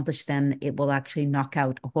you accomplish them, it will actually knock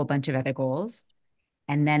out a whole bunch of other goals.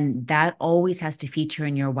 And then that always has to feature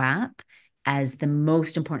in your WAP as the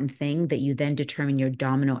most important thing that you then determine your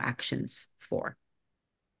domino actions for.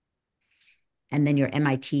 And then your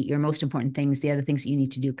MIT, your most important things, the other things that you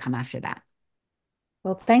need to do come after that.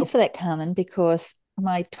 Well, thanks for that, Carmen, because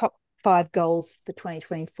my top 5 goals for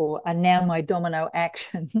 2024 are now my domino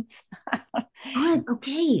actions. Good.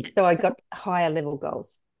 Okay. So I got higher level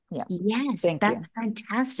goals. Yeah. Yes, Thank you. that's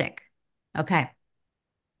fantastic. Okay.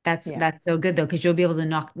 That's Yeah. that's so good though, because you'll be able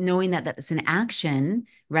to knowing that that's an action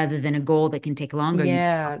rather than a goal that can take longer.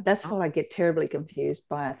 Yeah, that's what I get terribly confused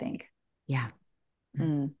by, I think. Yeah.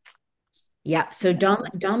 Mm. Yeah. So Yeah.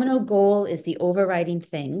 domino goal is the overriding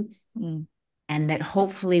thing. Mm. And that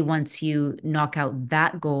hopefully once you knock out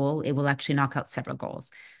that goal, it will actually knock out several goals.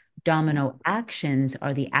 Domino actions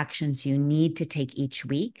are the actions you need to take each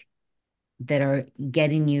week that are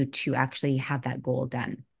getting you to actually have that goal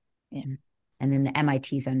done. Yeah. And then the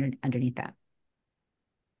MITs underneath that.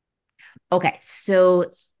 Okay.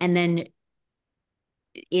 So, and then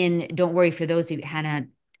don't worry for those of you, Hannah,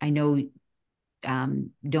 I know,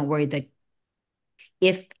 don't worry that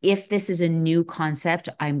if this is a new concept,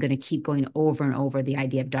 I'm going to keep going over and over the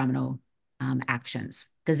idea of domino actions,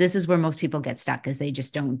 because this is where most people get stuck because they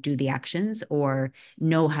just don't do the actions or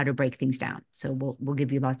know how to break things down. So we'll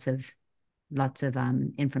give you lots of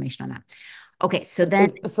information on that. Okay, so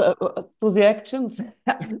then To the actions,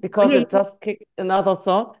 because it just kicked another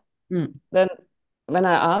thought. Then when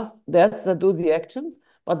I asked, that's the do the actions,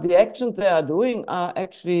 but the actions they are doing are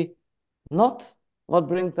actually not what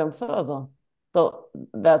brings them further. So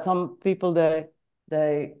there are some people, they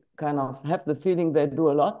kind of have the feeling they do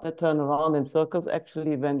a lot, they turn around in circles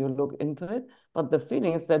actually when you look into it, but the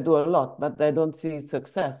feeling is they do a lot, but they don't see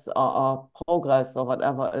success or progress or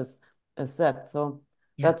whatever is that. So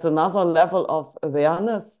that's another level of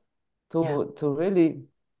awareness to really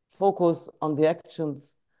focus on the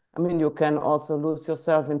actions. I mean, you can also lose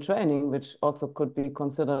yourself in training, which also could be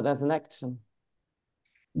considered as an action.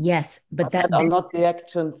 Yes, but that are not the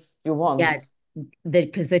actions you want. Yeah,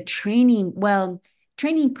 because the training, well,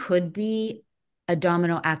 training could be a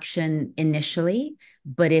domino action initially,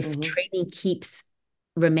 but if training keeps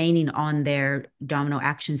remaining on their domino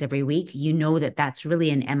actions every week, you know that that's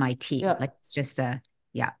really an MIT. Yeah. Like it's just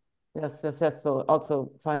yeah. Yes. So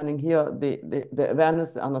also finding here the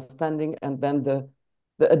awareness, the understanding, and then the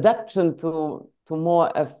adaptation to more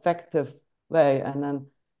effective way. And then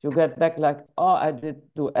you get back like, oh, I did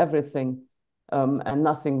do everything. And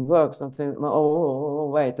nothing works, and saying, oh,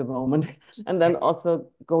 wait a moment. And then also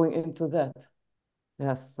going into that.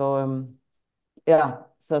 Yes. So yeah,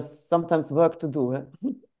 so sometimes work to do.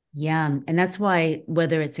 Yeah. And that's why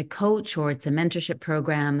whether it's a coach or it's a mentorship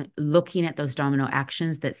program, looking at those domino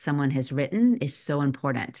actions that someone has written is so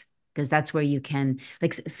important, because that's where you can,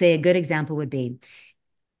 like, say a good example would be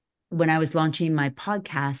when I was launching my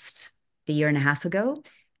podcast a year and a half ago.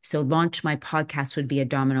 So launch my podcast would be a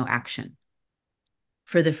domino action.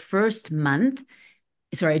 For the first month,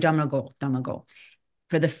 sorry, a domino goal.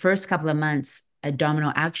 For the first couple of months, a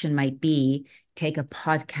domino action might be take a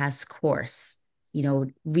podcast course,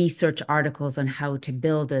 research articles on how to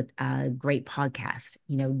build a great podcast,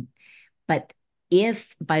 but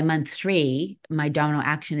if by month 3, my domino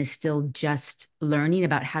action is still just learning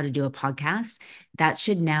about how to do a podcast, that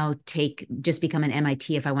should now just become an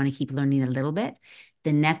MIT if I want to keep learning a little bit.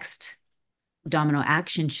 The next domino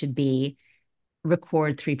action should be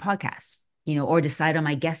record 3 podcasts. or decide on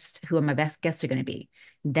my guest, who my best guests are going to be.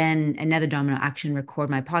 Then another domino action, record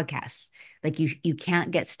my podcasts. Like you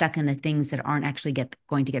can't get stuck in the things that aren't actually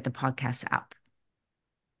going to get the podcasts up.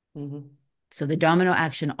 Mm-hmm. So the domino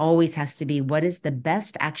action always has to be, what is the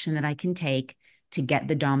best action that I can take to get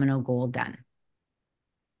the domino goal done?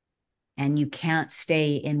 And you can't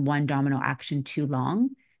stay in one domino action too long,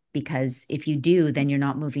 because if you do, then you're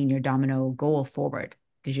not moving your domino goal forward,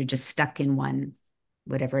 because you're just stuck in one,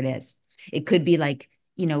 whatever it is. It could be like,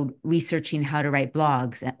 researching how to write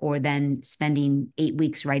blogs, or then spending 8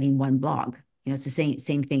 weeks writing one blog. It's the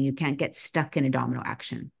same thing. You can't get stuck in a domino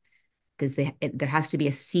action, because there has to be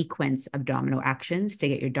a sequence of domino actions to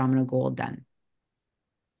get your domino goal done.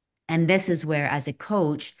 And this is where, as a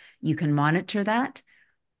coach, you can monitor that,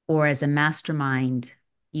 or as a mastermind,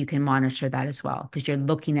 you can monitor that as well, because you're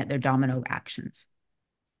looking at their domino actions.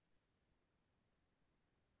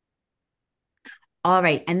 All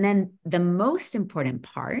right. And then the most important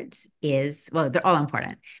part is, well, they're all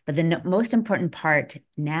important, but the most important part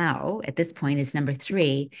now at this point is number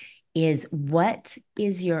 3, is what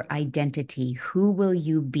is your identity? Who will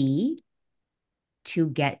you be to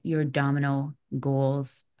get your domino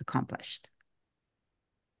goals accomplished?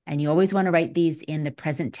 And you always want to write these in the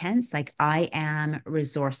present tense, like I am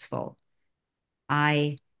resourceful.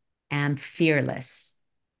 I am fearless.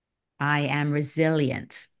 I am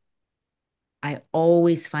resilient. I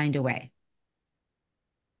always find a way.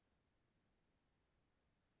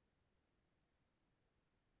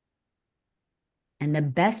 And the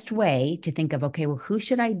best way to think of, okay, well, who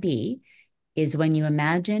should I be, is when you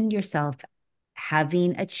imagine yourself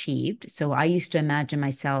having achieved. So I used to imagine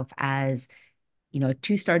myself as, a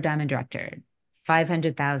 2-star diamond director,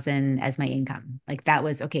 500,000 as my income. Like that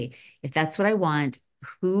was, okay, if that's what I want,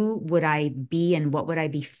 who would I be and what would I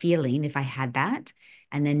be feeling if I had that?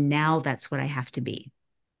 And then now that's what I have to be.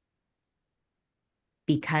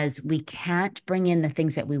 Because we can't bring in the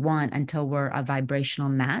things that we want until we're a vibrational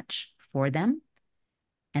match for them.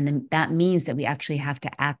 And then that means that we actually have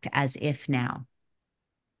to act as if now.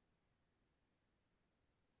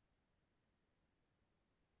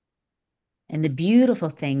 And the beautiful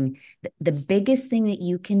thing, the biggest thing that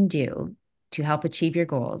you can do to help achieve your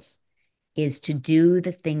goals is to do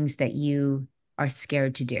the things that you are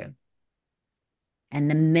scared to do.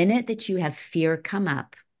 And the minute that you have fear come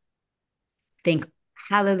up, think,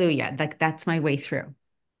 hallelujah, like that's my way through,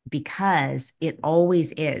 because it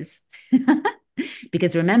always is.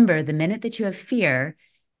 Because remember, the minute that you have fear,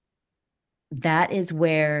 that is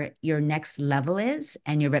where your next level is.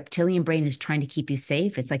 And your reptilian brain is trying to keep you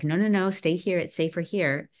safe. It's like, no, no, no, stay here. It's safer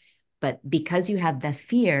here. But because you have the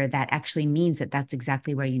fear, that actually means that that's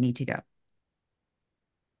exactly where you need to go.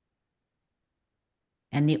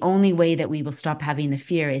 And the only way that we will stop having the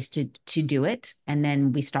fear is to do it. And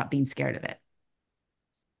then we stop being scared of it.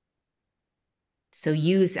 So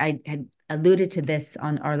I had alluded to this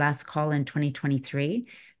on our last call in 2023,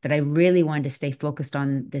 that I really wanted to stay focused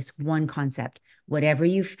on this one concept. Whatever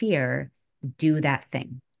you fear, do that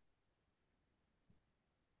thing.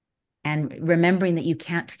 And remembering that you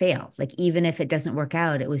can't fail. Like even if it doesn't work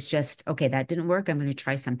out, it was just, okay, that didn't work. I'm going to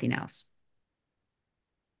try something else.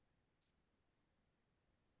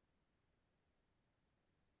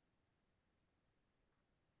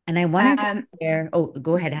 And I wanted to share,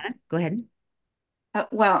 go ahead, Hannah, go ahead.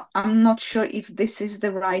 Well, I'm not sure if this is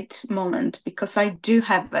the right moment, because I do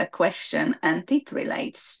have a question, and it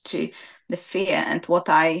relates to the fear and what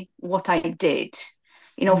I did,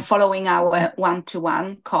 following our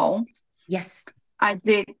one-to-one call. Yes. I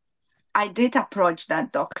did approach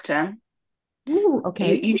that doctor. Ooh,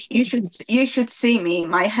 okay. You should see me.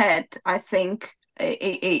 My head, I think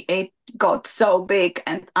it got so big,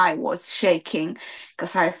 and I was shaking,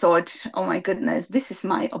 because I thought, oh my goodness, this is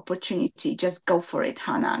my opportunity. Just go for it,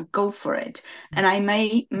 Hannah, go for it. And I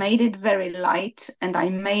made it very light, and I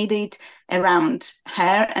made it around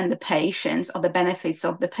her and the patients, or the benefits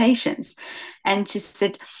of the patients. And she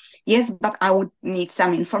said, yes, but I would need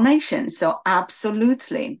some information. So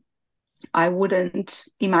absolutely, I wouldn't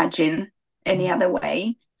imagine any other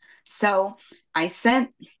way. So I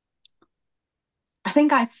sent, I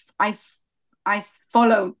think I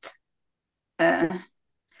followed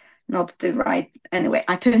not the right, anyway,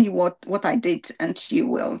 I tell you what I did, and you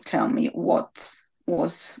will tell me what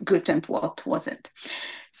was good and what wasn't.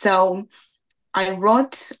 So I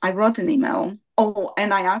wrote an email. Oh,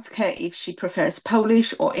 and I asked her if she prefers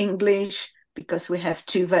Polish or English, because we have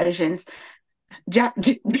 2 versions.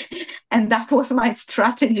 And that was my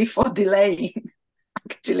strategy for delaying,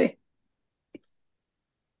 actually.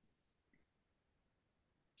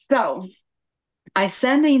 So I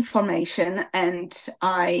sent the information, and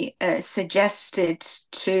I suggested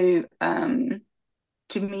to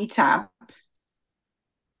meet up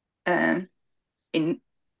in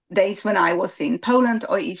days when I was in Poland,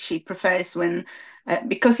 or if she prefers when,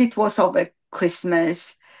 because it was over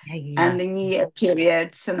Christmas Yeah. and the New Year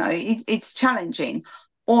period, so no, it's challenging.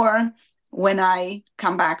 Or when I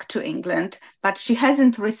come back to England, but she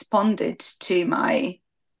hasn't responded to my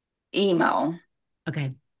email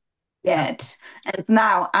Okay. yet. And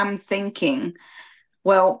now I'm thinking,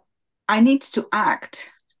 well, I need to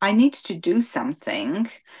act. I need to do something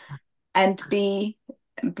and be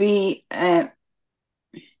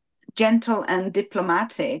gentle and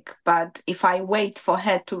diplomatic. But if I wait for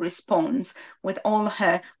her to respond with all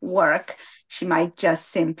her work, she might just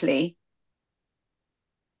simply,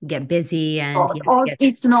 Get busy and or get.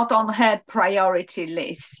 it's not on her priority Yeah,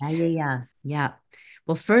 list. yeah, yeah, yeah.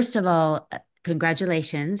 Well, first of all,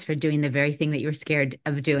 congratulations for doing the very thing that you were scared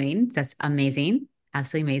of doing. That's amazing.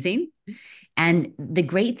 Absolutely amazing. And the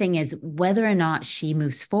great thing is, whether or not she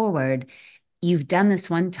moves forward, you've done this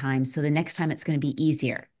one time. So the next time it's going to be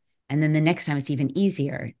easier. And then the next time it's even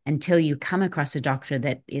easier until you come across a doctor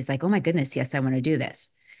that is like, oh my goodness, yes, I want to do this.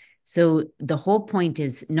 So the whole point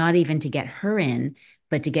is not even to get her in,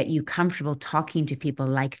 but to get you comfortable talking to people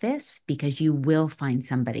like this, because you will find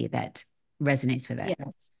somebody that resonates with it.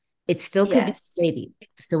 Yes. It still could be Yes. a lady.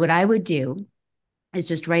 So what I would do is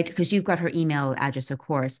just write, because you've got her email address, of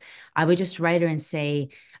course. I would just write her and say,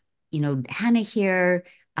 Hannah here.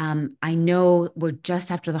 I know we're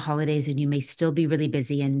just after the holidays and you may still be really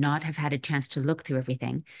busy and not have had a chance to look through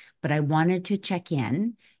everything, but I wanted to check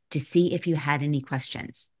in to see if you had any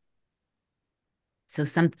questions. So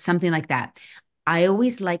something like that. I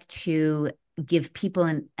always like to give people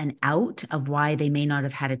an out of why they may not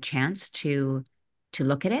have had a chance to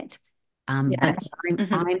look at it. But Yes.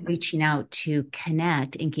 I'm reaching out to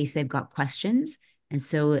connect in case they've got questions. And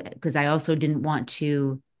so, because I also didn't want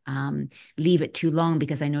to leave it too long,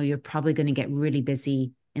 because I know you're probably going to get really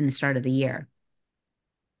busy in the start of the year.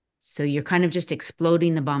 So you're kind of just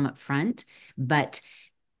exploding the bomb up front, but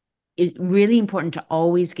it's really important to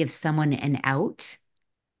always give someone an out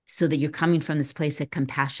so that you're coming from this place of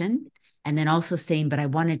compassion, and then also saying, but I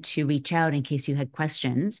wanted to reach out in case you had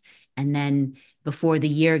questions. And then before the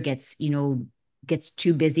year gets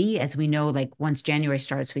too busy, as we know, like once January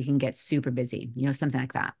starts, we can get super busy, something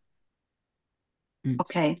like that.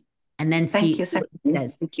 Okay. And then Thank see you. what it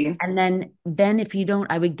says. Thank you. And then if you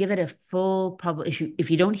don't, I would give it a full, probably,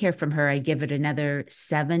 if you don't hear from her, I'd give it another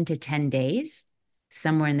 7 to 10 days,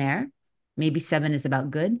 somewhere in there. Maybe 7 is about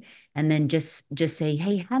good. And then just say,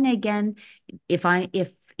 hey, Hannah, again, if I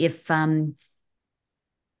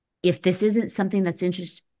if this isn't something that's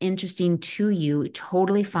interesting to you,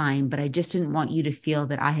 totally fine. But I just didn't want you to feel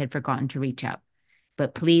that I had forgotten to reach out.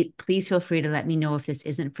 But please feel free to let me know if this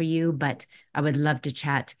isn't for you. But I would love to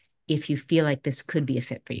chat if you feel like this could be a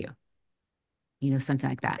fit for you. Something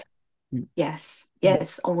like that. Yes.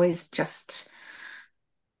 Yes. Always just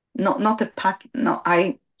not a pat. No,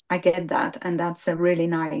 I get that, and that's a really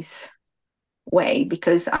nice way,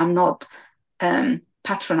 because I'm not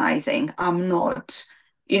patronizing. I'm not,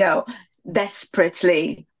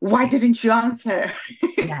 desperately, why didn't you answer?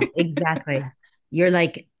 Yeah, exactly.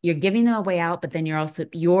 You're giving them a way out, but then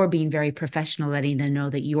you're being very professional, letting them know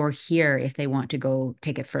that you're here if they want to go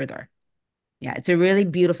take it further. Yeah, it's a really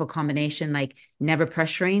beautiful combination, like never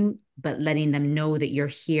pressuring, but letting them know that you're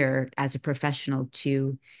here as a professional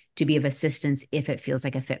to be of assistance if it feels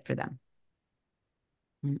like a fit for them.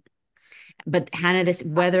 But Hannah, this,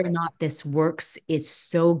 whether or not this works is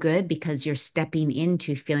so good, because you're stepping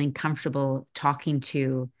into feeling comfortable talking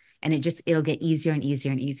to, and it'll get easier and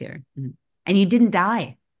easier and easier. And you didn't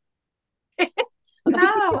die.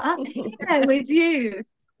 No, I'm here with you.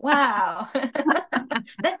 Wow.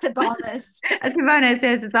 That's a bonus. That's what Ivana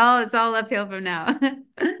says. It's all uphill from now.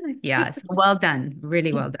 Yeah. So well done.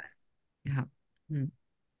 Really well done. Yeah.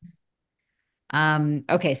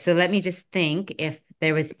 Okay, so let me just think if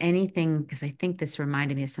there was anything, because I think this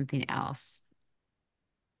reminded me of something else.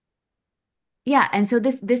 Yeah, and so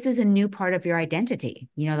this is a new part of your identity.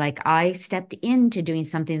 Like I stepped into doing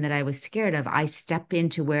something that I was scared of. I step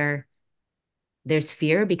into where there's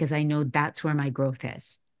fear, because I know that's where my growth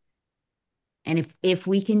is. And if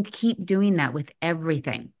we can keep doing that with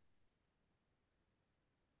everything,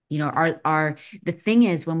 our the thing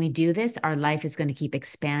is, when we do this, our life is going to keep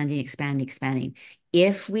expanding, expanding, expanding.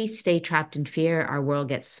 If we stay trapped in fear, our world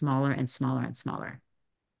gets smaller and smaller and smaller.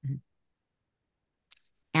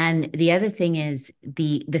 And the other thing is,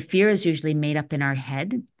 the fear is usually made up in our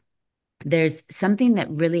head. There's something that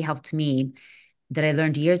really helped me that I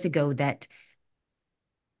learned years ago, that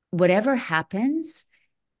whatever happens,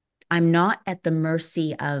 I'm not at the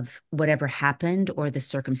mercy of whatever happened or the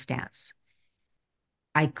circumstance.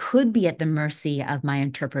 I could be at the mercy of my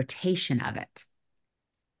interpretation of it.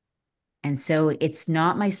 And so it's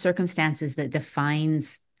not my circumstances that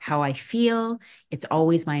defines how I feel. It's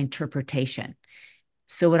always my interpretation.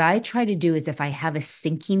 So what I try to do is if I have a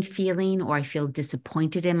sinking feeling or I feel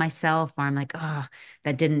disappointed in myself, or I'm like, oh,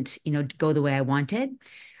 that didn't, go the way I wanted,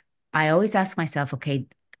 I always ask myself, okay,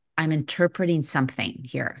 I'm interpreting something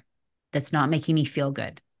here that's not making me feel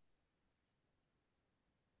good.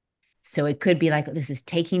 So it could be like, this is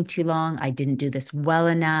taking too long. I didn't do this well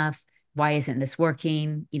enough. Why isn't this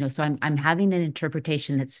working? So I'm having an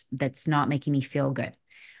interpretation that's not making me feel good.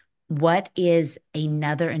 What is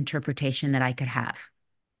another interpretation that I could have?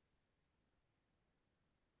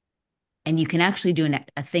 And you can actually do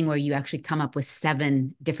a thing where you actually come up with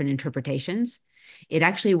 7 different interpretations. It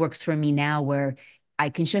actually works for me now where I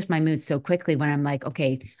can shift my mood so quickly when I'm like,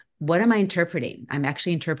 okay, what am I interpreting? I'm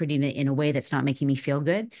actually interpreting it in a way that's not making me feel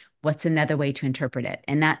good. What's another way to interpret it?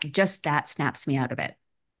 And that snaps me out of it.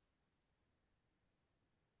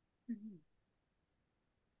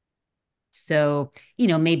 So,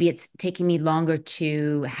 maybe it's taking me longer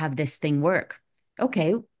to have this thing work.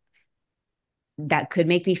 Okay, that could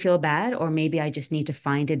make me feel bad, or maybe I just need to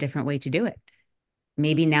find a different way to do it.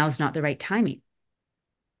 Maybe now's not the right timing.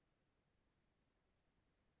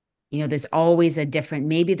 There's always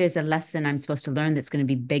maybe there's a lesson I'm supposed to learn that's going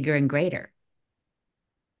to be bigger and greater.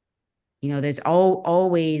 There's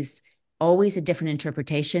always a different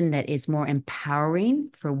interpretation that is more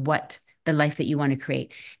empowering for what the life that you want to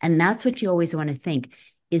create. And that's what you always want to think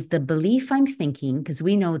is the belief I'm thinking, because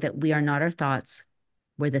we know that we are not our thoughts,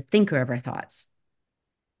 we're the thinker of our thoughts.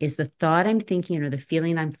 Is the thought I'm thinking or the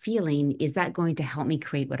feeling I'm feeling, is that going to help me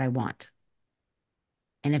create what I want?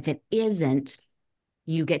 And if it isn't,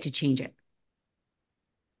 you get to change it.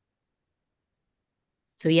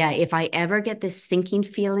 So yeah, if I ever get this sinking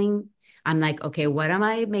feeling, I'm like, okay, what am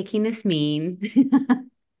I making this mean?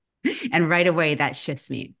 And right away that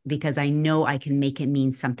shifts me because I know I can make it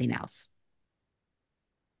mean something else.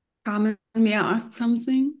 Carmen, may I ask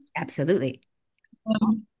something? Absolutely.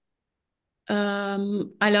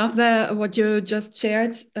 I love what you just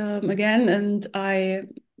shared again, and I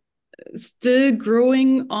still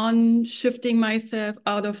growing on shifting myself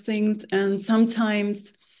out of things. And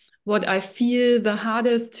sometimes what I feel the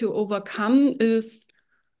hardest to overcome is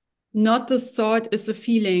not the thought, is the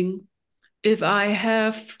feeling. If I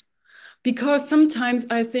have, because sometimes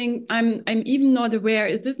I think I'm even not aware,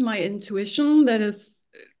 is it my intuition that is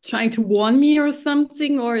trying to warn me or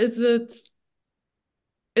something, or is it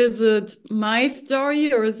my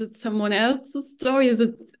story, or is it someone else's story? Is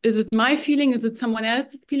it my feeling? Is it someone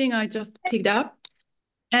else's feeling I just picked up?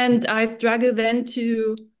 And I struggle then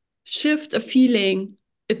to shift a feeling.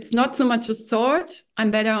 It's not so much a thought. I'm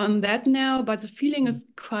better on that now, but the feeling is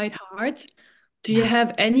quite hard. Do you Yeah.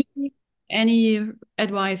 have any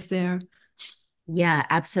advice there? Yeah,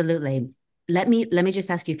 absolutely. Let me just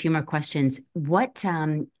ask you a few more questions. What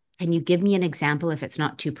can you give me an example if it's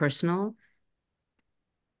not too personal?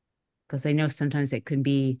 Because I know sometimes it could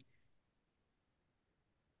be.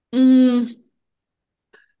 Mm,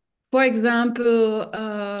 for example,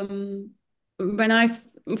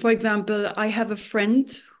 for example, I have a friend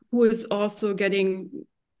who is also getting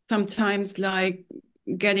sometimes like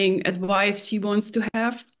getting advice she wants to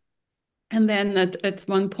have. And then at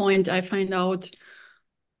one point, I find out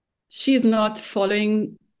she's not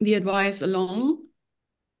following the advice along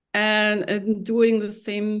and doing the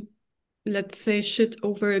same, let's say, shit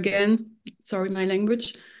over again. Sorry, my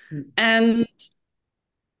language. And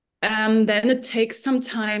then it takes some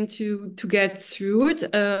time to get through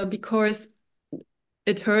it because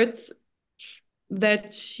it hurts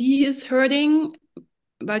that she is hurting,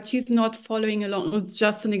 but she's not following along. It's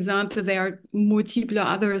just an example. There are multiple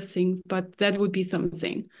other things, but that would be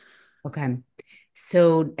something. Okay.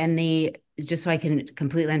 So, just so I can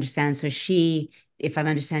completely understand, so if I'm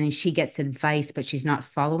understanding, she gets advice, but she's not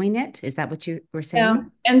following it. Is that what you were saying? Yeah,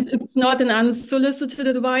 and it's not an unsolicited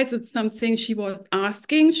advice. It's something she was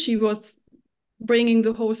asking. She was bringing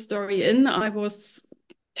the whole story in. I was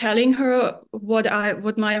telling her what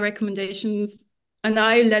my recommendations, and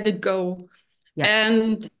I let it go. Yeah.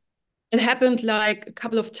 And it happened like a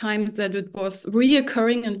couple of times that it was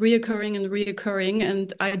reoccurring and reoccurring and reoccurring,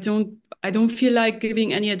 and I don't feel like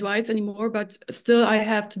giving any advice anymore, but still I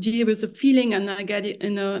have to deal with the feeling, and I get it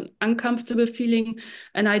in an uncomfortable feeling,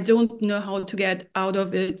 and I don't know how to get out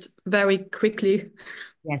of it very quickly.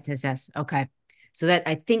 Yes. Okay. So that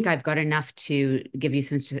I think I've got enough to give you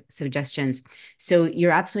some suggestions. So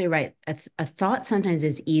you're absolutely right. A thought sometimes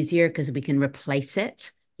is easier because we can replace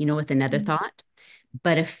it, with another thought.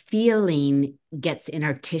 But a feeling gets in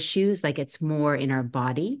our tissues, like it's more in our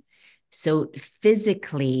body. So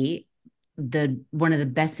physically, one of the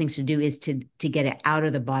best things to do is to get it out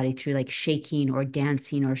of the body through like shaking or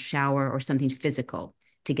dancing or shower or something physical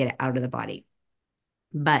to get it out of the body.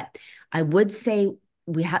 But I would say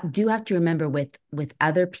we do have to remember with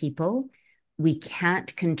other people, we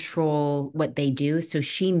can't control what they do. So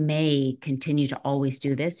she may continue to always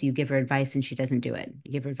do this. You give her advice and she doesn't do it.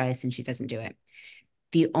 You give her advice and she doesn't do it.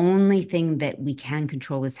 The only thing that we can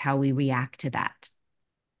control is how we react to that.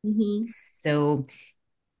 So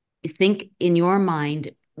think in your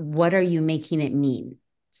mind, what are you making it mean?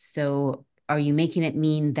 So are you making it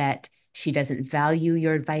mean that she doesn't value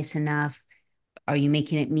your advice enough? Are you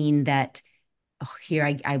making it mean that, oh,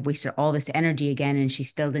 here I wasted all this energy again and she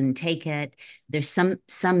still didn't take it? There's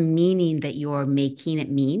some meaning that you're making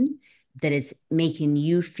it mean that is making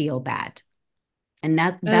you feel bad. And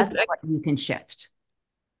that's what you can shift.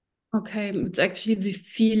 Okay, it's actually the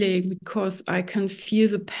feeling because I can feel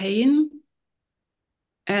the pain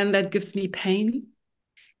and that gives me pain.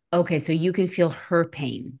 Okay, so you can feel her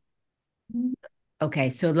pain. Mhm. Okay,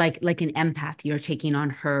 so like an empath, you're taking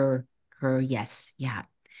on her yes, yeah.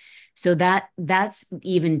 So that's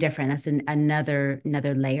even different. That's another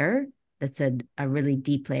layer. That's a really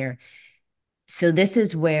deep layer. So this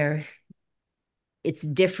is where it's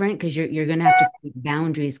different because you're going to have to create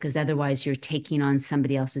boundaries because otherwise you're taking on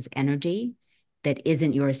somebody else's energy that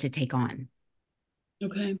isn't yours to take on.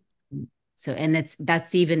 Okay. So and it's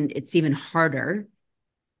even harder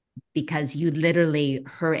because you literally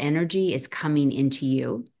her energy is coming into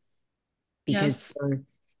you because Yes.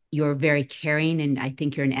 you're very caring and I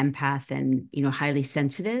think you're an empath and highly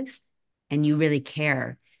sensitive and you really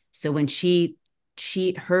care. So when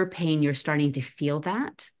her pain, you're starting to feel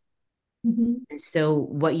that. And so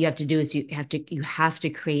what you have to do is you have to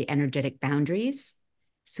create energetic boundaries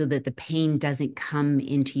so that the pain doesn't come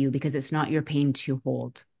into you because it's not your pain to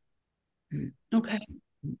hold. Okay.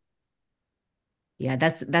 Yeah,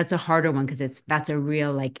 that's a harder one because that's a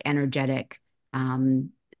real like energetic,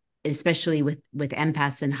 um, especially with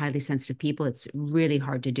empaths and highly sensitive people, it's really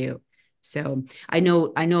hard to do. So I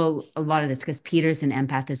know a lot of this because Peter's an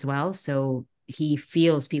empath as well. So he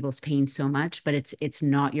feels people's pain so much, but it's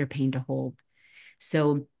not your pain to hold.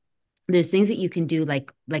 So there's things that you can do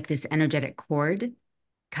like this energetic cord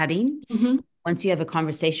cutting. Once you have a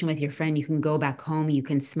conversation with your friend, you can go back home, you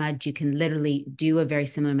can smudge, you can literally do a very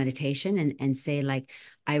similar meditation and say, like,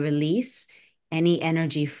 I release any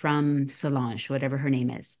energy from Solange, whatever her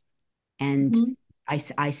name is. And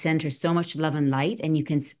I send her so much love and light, and you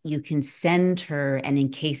can send her and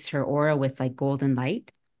encase her aura with like golden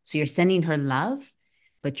light. So you're sending her love,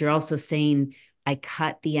 but you're also saying, I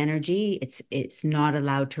cut the energy. It's not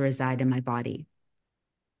allowed to reside in my body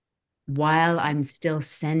while I'm still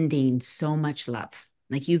sending so much love.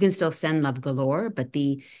 Like you can still send love galore, but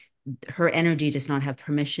her energy does not have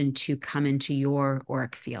permission to come into your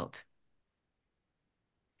auric field.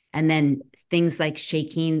 And then things like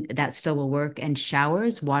shaking, that still will work. And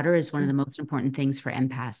showers, water is one of the most important things for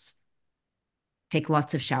empaths. Take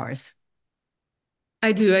lots of showers.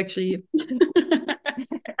 I do actually.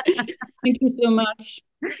 Thank you so much.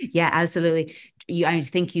 Yeah, absolutely. I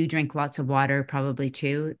think you drink lots of water probably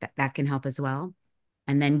too. That can help as well.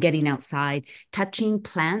 And then getting outside, touching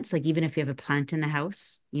plants, like even if you have a plant in the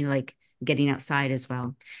house, like getting outside as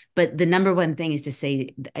well. But the number one thing is to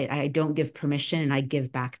say, I don't give permission and I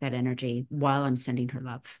give back that energy while I'm sending her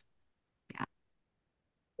love. Yeah.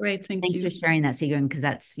 Great, thank Thanks you. for sharing that, Sigrun, because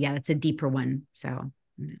that's a deeper one. So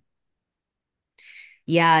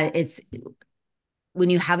yeah, it's when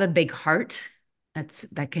you have a big heart,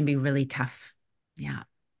 that can be really tough. Yeah.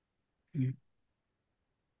 Mm.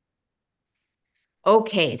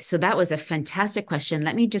 Okay, so that was a fantastic question.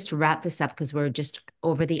 Let me just wrap this up because we're just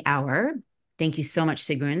over the hour. Thank you so much,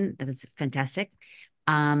 Sigrun. That was fantastic.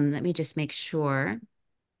 Let me just make sure.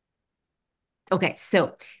 Okay,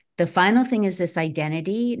 so the final thing is this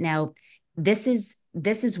identity. Now, this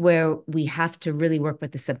is where we have to really work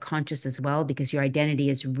with the subconscious as well, because your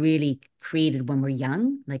identity is really created when we're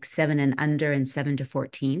young, like 7 and under and 7 to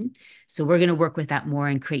 14. So we're going to work with that more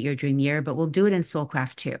and create your dream year, but we'll do it in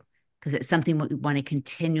Soulcraft too, because it's something we want to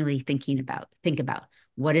continually think about.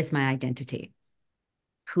 What is my identity?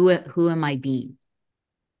 Who am I being?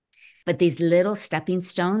 But these little stepping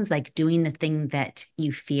stones, like doing the thing that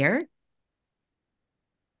you fear,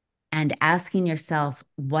 and asking yourself,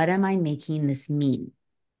 what am I making this mean?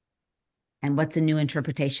 And what's a new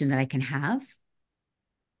interpretation that I can have?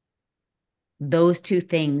 those two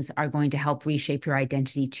things are going to help reshape your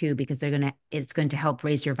identity too, because it's going to help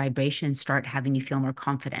raise your vibration and start having you feel more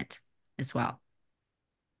confident as well.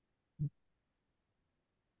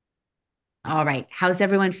 All right. How's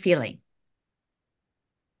everyone feeling?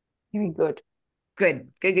 Very good. Good,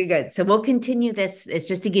 good, good, good. So we'll continue this. It's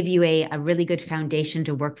just to give you a really good foundation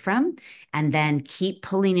to work from, and then keep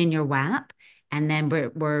pulling in your WAP. And then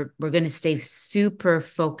we're going to stay super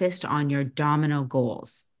focused on your domino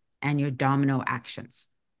goals and your domino actions.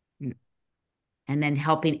 And then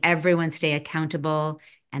helping everyone stay accountable.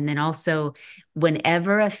 And then also,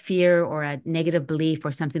 whenever a fear or a negative belief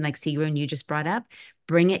or something like Sigrun you just brought up,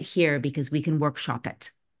 bring it here because we can workshop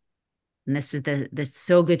it. And this is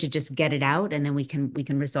so good to just get it out, and then we can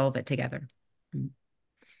resolve it together.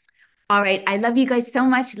 All right. I love you guys so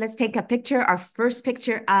much. Let's take a picture, our first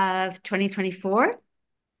picture of 2024.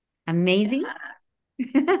 Amazing.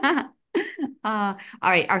 All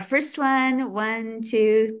right. Our first one, 1,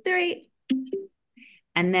 2, 3.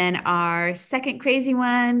 And then our second crazy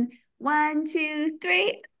one, 1, 2,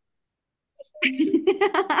 3.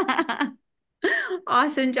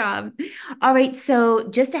 Awesome job. All right. So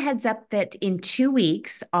just a heads up that in 2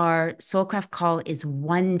 weeks, our Soulcraft call is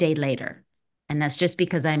 1 day later. And that's just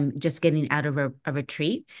because I'm just getting out of a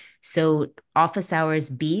retreat. So office hours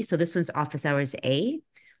B, so this one's office hours A.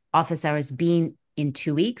 Office hours B in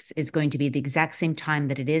 2 weeks is going to be the exact same time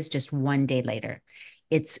that it is, just 1 day later.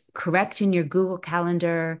 It's correct in your Google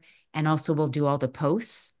Calendar, and also we'll do all the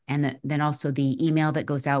posts. And then also the email that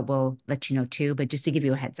goes out will let you know too, but just to give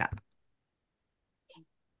you a heads up.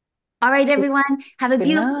 All right, everyone. Have a Good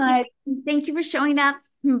beautiful night. day. Thank you for showing up.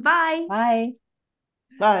 Bye. Bye.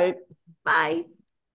 Bye. Bye.